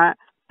கிரமம்னா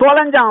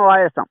தொலைஞ்சான்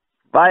வாயசம்,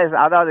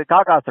 அதாவது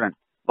காகாசுரன்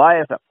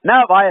வாயசம் ந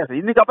வாயசம்,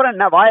 இதுக்கப்புறம்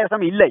ந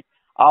வாயசம் இல்லை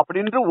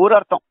அப்படின்று ஒரு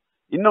அர்த்தம்.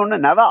 இன்னொன்னு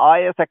நவ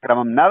ஆயச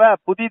கிரமம், நவ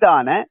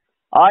புதிதான,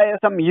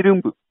 ஆயசம்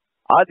இரும்பு.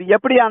 அது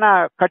எப்படியான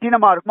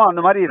கடினமா இருக்குமோ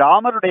அந்த மாதிரி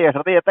ராமருடைய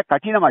ஹிருதயத்தை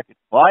கடினமாக்கி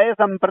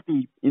வாயசம் பிரதி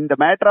இந்த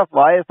மேட்டர் ஆஃப்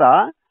வாயசா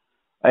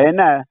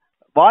என்ன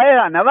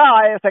நவ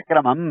ஆயச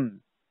கிரமம்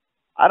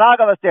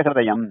அராகவஸ்ய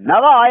ஹிருதயம்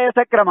நவ ஆயச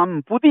கிரமம்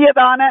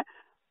புதியதான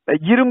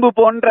இரும்பு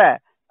போன்ற,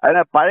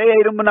 பழைய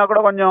இரும்புனா கூட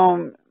கொஞ்சம்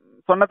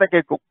சொன்னதை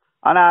கேட்கும்,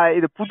 ஆனா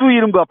இது புது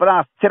இரும்பு,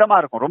 அப்பதான் ஸ்திரமா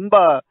இருக்கும் ரொம்ப.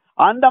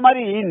 அந்த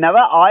மாதிரி நவ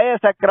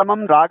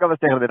ஆயசக்கிரமம்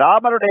ராகவஸ்ய ஹிருதயம்,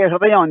 ராமருடைய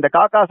ஹிருதயம் இந்த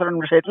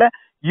காகாசுரன் விஷயத்துல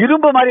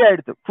இரும்பு மாதிரி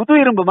ஆயிடுச்சு, புது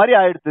இரும்பு மாதிரி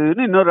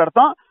ஆயிடுச்சுன்னு இன்னொரு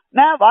அர்த்தம்.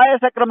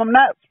 வாயச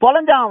கிரமம்னா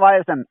தொலைஞ்சான்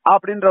வாயசன்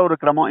அப்படின்ற ஒரு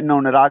கிரமம்.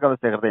 இன்னொன்னு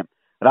ராகவஸ்ய ஹிருதயம்,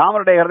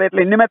 ராமருடைய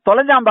ஹிருதயத்துல இனிமே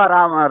தொலைஞ்சாம்பா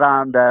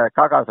அந்த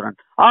காகாசுரன்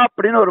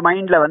அப்படின்னு ஒரு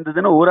மைண்ட்ல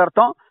வந்ததுன்னு ஒரு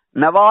அர்த்தம்.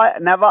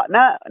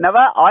 நவ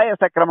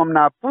ஆயச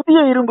கிரமம்னா புதிய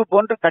இரும்பு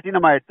போன்று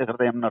கடினமாயிடுச்சு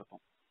ஹிருதயம்னு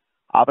அர்த்தம்.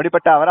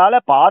 அப்படிப்பட்ட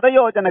அவரால்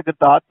பாதயோஜனக்கு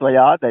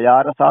தாத்வயா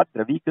தயாரசா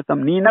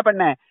திரவீகிருத்தம். நீ என்ன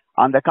பண்ண,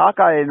 அந்த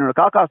என்னோட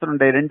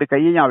காக்காசுரனுடைய 2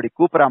 கையையும் அப்படி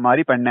கூப்பிடுற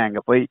மாதிரி பண்ண,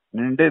 அங்க போய்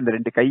நின்று இந்த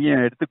 2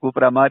 கையையும் எடுத்து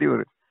கூப்பிடுற மாதிரி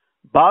ஒரு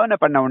பாவனை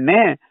பண்ண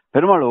உடனே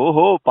பெருமாள்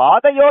ஓஹோ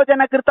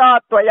பாதயோஜன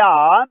கிருத்தாத்வயா,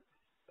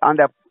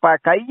 அந்த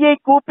கையை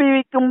கூப்பி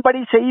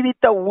வைக்கும்படி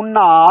செய்வித்த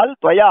உன்னால்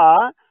துவயா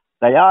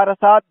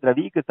தயாரசா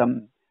திரவீகிருத்தம்,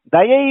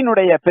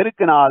 தயையினுடைய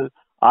பெருக்கினால்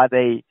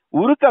அதை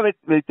உருக்க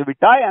வைத்து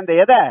விட்டாய். அந்த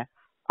எதை,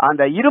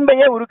 அந்த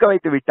இரும்பையே உருக்க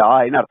வைத்து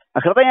விட்டாய்.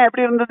 ஹிருதயம்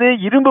எப்படி இருந்தது,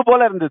 இரும்பு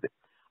போல இருந்தது.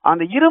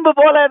 அந்த இரும்பு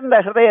போல இருந்த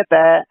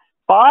ஹிருதயத்தை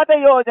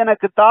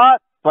பாதயோஜனக்கு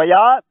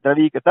துவயா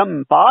திரவீகிருத்தம்,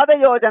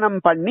 பாதயோஜனம்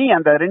பண்ணி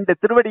அந்த 2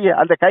 திருவடியை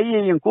அந்த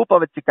கையையும் கூப்ப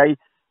வச்சு, கை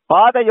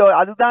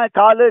அதுதான்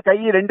காலு கை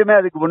ரெண்டுமே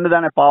அதுக்கு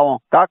ஒண்ணுதானே, பாவம்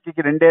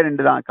காக்கிக்கு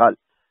 2 தான் கால்,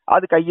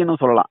 அது கையின்னு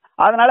சொல்லலாம்.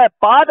 அதனால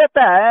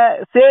பாதத்தை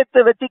சேர்த்து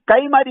வச்சு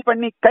கை மாதிரி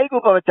பண்ணி கை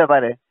கூப்ப வச்ச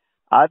பாரு,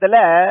 அதுல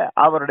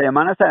அவருடைய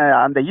மனச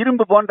அந்த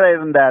இரும்பு போன்ற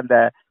இருந்த அந்த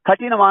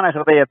கடினமான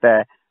ஹிருதயத்தை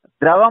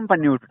திரவம்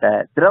பண்ணி விட்டுட்ட,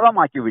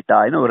 திரவமாக்கி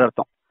விட்டான்னு ஒரு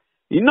அர்த்தம்.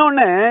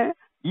 இன்னொன்னு,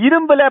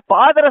 இரும்புல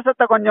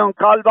பாதரசத்தை கொஞ்சம்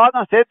 1/4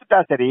 பாகம்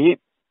சேர்த்துட்டா சரி.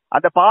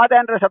 அந்த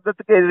பாதன்ற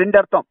சப்தத்துக்கு 2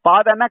 அர்த்தம்.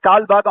 பாதன்னா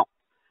 1/4 பாகம்,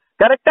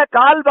 கரெக்டா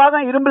 1/4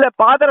 பாகம் இரும்புல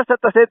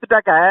பாதரசத்தை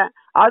சேர்த்துட்டாக்க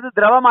அது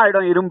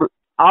திரவமாயிடும் இரும்பு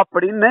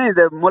அப்படின்னு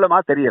இது மூலமா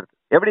தெரியுது.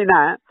 எப்படின்னா,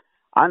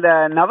 அந்த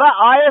நவ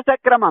ஆயச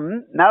கிரமம்,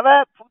 நவ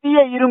புதிய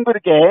இரும்பு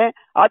இருக்கே,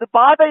 அது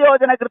பாத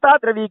யோஜன கிருத்தா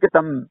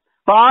திரவீகிருத்தம்,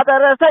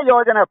 பாதரச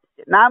யோஜனை.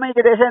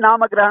 நாமைக்கு தேச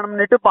நாம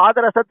கிரகணம்னுட்டு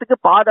பாதரசத்துக்கு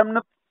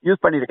பாதம்னு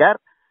யூஸ் பண்ணிருக்கார்.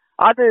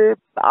 அது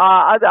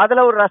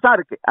அதுல ஒரு ரசம்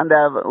இருக்கு, அந்த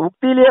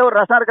உக்தியிலேயே ஒரு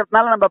ரசம்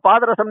இருக்கிறதுனால நம்ம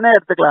பாதரசம்னே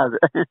எடுத்துக்கலாம். அது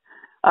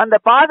அந்த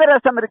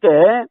பாதரசம் இருக்கு,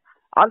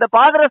 அந்த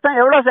பாதரசம்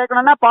எவ்வளவு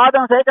சேர்க்கணும்னா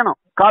பாதம் சேர்க்கணும்,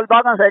 1/4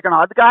 பாகம்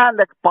சேர்க்கணும். அதுக்காக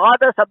அந்த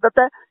பாத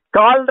சப்தத்தை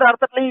கால்ன்ற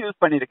அர்த்தத்திலையும்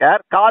யூஸ்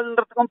பண்ணிருக்கார்.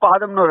 கால்ன்றதுக்கும்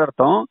பாதம்னு ஒரு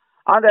அர்த்தம்.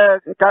 அந்த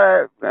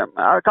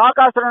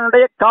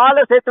காக்காசுரனுடைய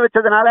காலை சேர்த்து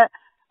வச்சதுனால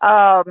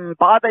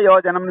பாத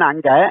யோஜனம்னு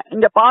அங்க,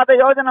 இங்க பாத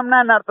யோஜனம்னா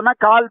என்ன அர்த்தம்னா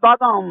 1/4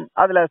 பாகம்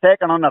அதுல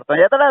சேர்க்கணும்னு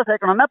அர்த்தம். எதோட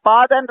சேர்க்கணும்னா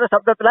பாதன்ற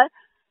சப்தத்துல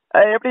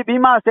எப்படி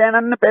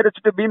பீமாசேனன்னு பேர்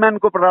வச்சுட்டு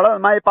பீமன் கூப்பிடுறாலும்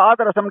அது மாதிரி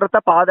பாதரசம்ன்றத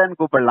பாதன்னு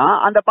கூப்பிடலாம்.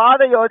 அந்த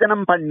பாத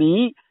யோஜனம் பண்ணி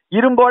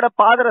இரும்போட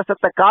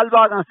பாதரசத்தை 1/4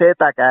 பாகம்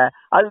சேர்த்தாக்க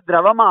அது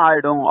திரவமா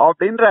ஆயிடும்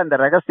அப்படின்ற அந்த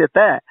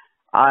ரகசியத்தை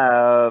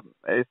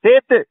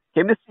சேர்த்து,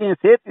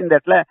 கெமிஸ்ட்ரியும் சேர்த்து இந்த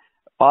இடத்துல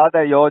பாத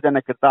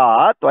யோஜனக்கு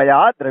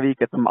துவயா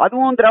திரவீகிருத்தம்,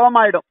 அதுவும்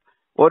திரவமாயிடும்.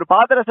 ஒரு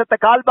பாதரசத்தை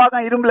 1/4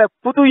 பாகம் இரும்புல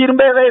புது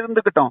இரும்பவே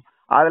இருந்துகிட்டோம்,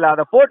 அதுல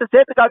அதை போட்டு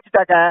சேர்த்து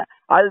காய்ச்சிட்டாக்க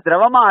அது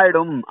திரவமா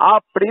ஆயிடும்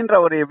அப்படின்ற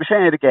ஒரு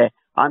விஷயம் இருக்கே,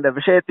 அந்த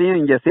விஷயத்தையும்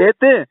இங்க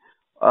சேர்த்து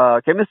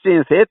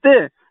கெமிஸ்ட்ரியும் சேர்த்து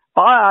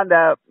அந்த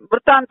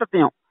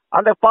விற்த்தாந்தத்தையும்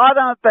அந்த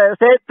பாதத்தை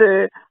சேர்த்து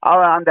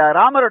அந்த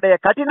ராமருடைய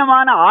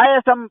கடினமான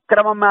ஆயசம்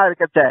கிரமமா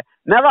இருக்கச்ச,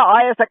 நவ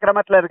ஆயச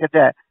கிரமத்துல இருக்கச்ச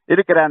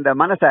இருக்கிற அந்த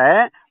மனசை,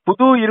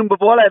 புது இரும்பு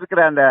போல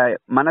இருக்கிற அந்த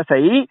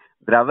மனசை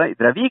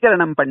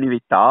திரவீகரணம் பண்ணி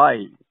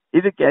வைத்தாய்.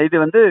 இது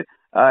வந்து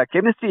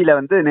கெமிஸ்ட்ரியில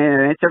வந்து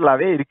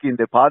நேச்சுரலாவே இருக்கு.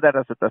 இந்த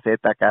பாதரசத்தை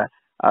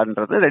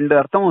சேர்த்தாக்கன்றது 2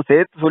 அர்த்தமும்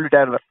சேர்த்து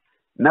சொல்லிட்டாரு.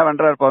 என்ன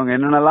பண்றாரு பாருங்க,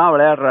 என்னென்னலாம்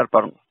விளையாடுறாரு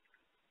பாருங்க.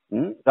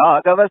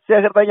 ராகவஸ்ய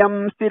ஹிருதயம்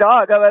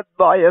ஸ்திராகவத்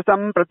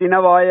வாயசம்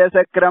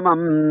பிரதிநவாயச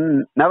கிரமம்,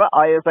 நவ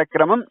ஆயச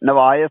கிரமம் நவ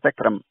ஆயச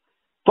கிரமம்,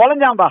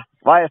 தொலைஞ்சாம்பா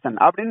வாயசன்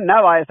அப்படின்னு ந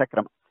வாயச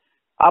கிரமம்.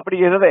 அப்படி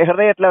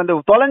ஹிருதயத்துல வந்து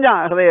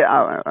தொலைஞ்சான் ஹிருதய,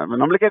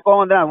 நம்மளுக்கே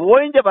கோவம் வந்து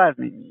ஓய்ஞ்ச பாரு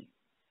நீ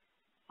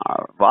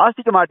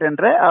வாசிக்க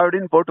மாட்டேன்ற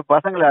அப்படின்னு போட்டு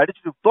பசங்களை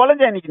அடிச்சுட்டு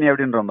தொலைஞ்ச இன்னைக்கு நீ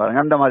அப்படின்னு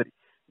பாருங்க. அந்த மாதிரி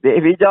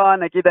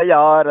தேவிஜானகி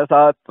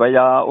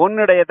தயாரசாத்வயா,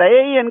 உன்னுடைய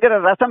தயை என்கிற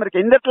ரசம்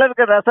இருக்கு, இந்த இடத்துல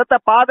இருக்கிற ரசத்தை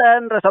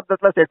பாதன்ற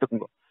சப்தத்துல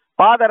சேர்த்துக்குங்க,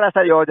 பாதரச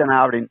யோஜனா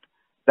அப்படின்ட்டு.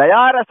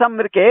 தயாரசம்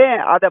இருக்கே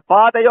அதை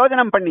பாத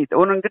யோஜனம் பண்ணி,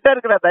 உன்கிட்ட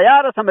இருக்கிற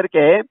தயாரசம்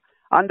இருக்கே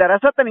அந்த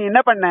ரசத்தை நீ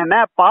என்ன பண்ண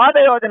பாத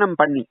யோஜனம்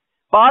பண்ணி,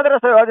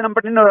 பாதரச யோஜனம்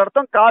பண்ணின்னு ஒரு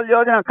அர்த்தம்,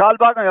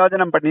 1/4 பாகம்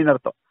யோஜனம் பண்ணின்னு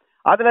அர்த்தம்.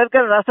 அதுல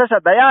இருக்கிற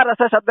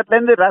தயாரச சப்தத்துல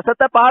இருந்து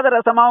ரசத்தை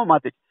பாதரசமாவும்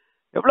மாத்தி,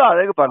 எவ்வளவு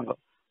அழகு பாருங்க.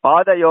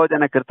 பாத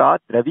யோஜன கிருத்தா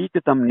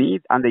திரவீகிருத்தம், நீ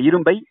அந்த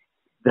இரும்பை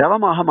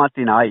திரவமாக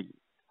மாற்றினாய்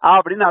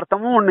அப்படின்னு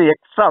அர்த்தமும் ஒண்ணு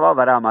எக்ஸ்ட்ராவா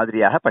வரா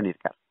மாதிரியாக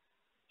பண்ணியிருக்கார்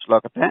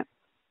ஸ்லோகத்தை.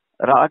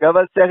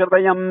 ராகவஸ்ய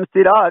ஹிருதயம்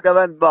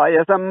ஸ்திராகவத்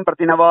வாயசம்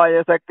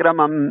பிரதிநவாயச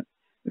கிரமம்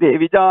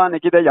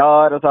தேவிஜானகி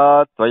தயாரசா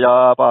த்வயா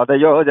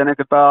பாதயோஜன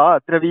கிருதா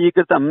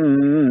திரவீகிருதம்.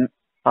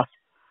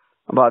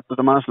 ரொம்ப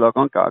அற்புதமான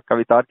ஸ்லோகம்.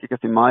 கவிதார்க்கிக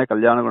சிம்மாய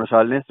கல்யாண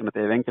குணசாலினி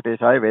ஸ்ரீமதே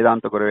வெங்கடேஷாய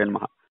வேதாந்த குரவே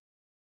நமஹ.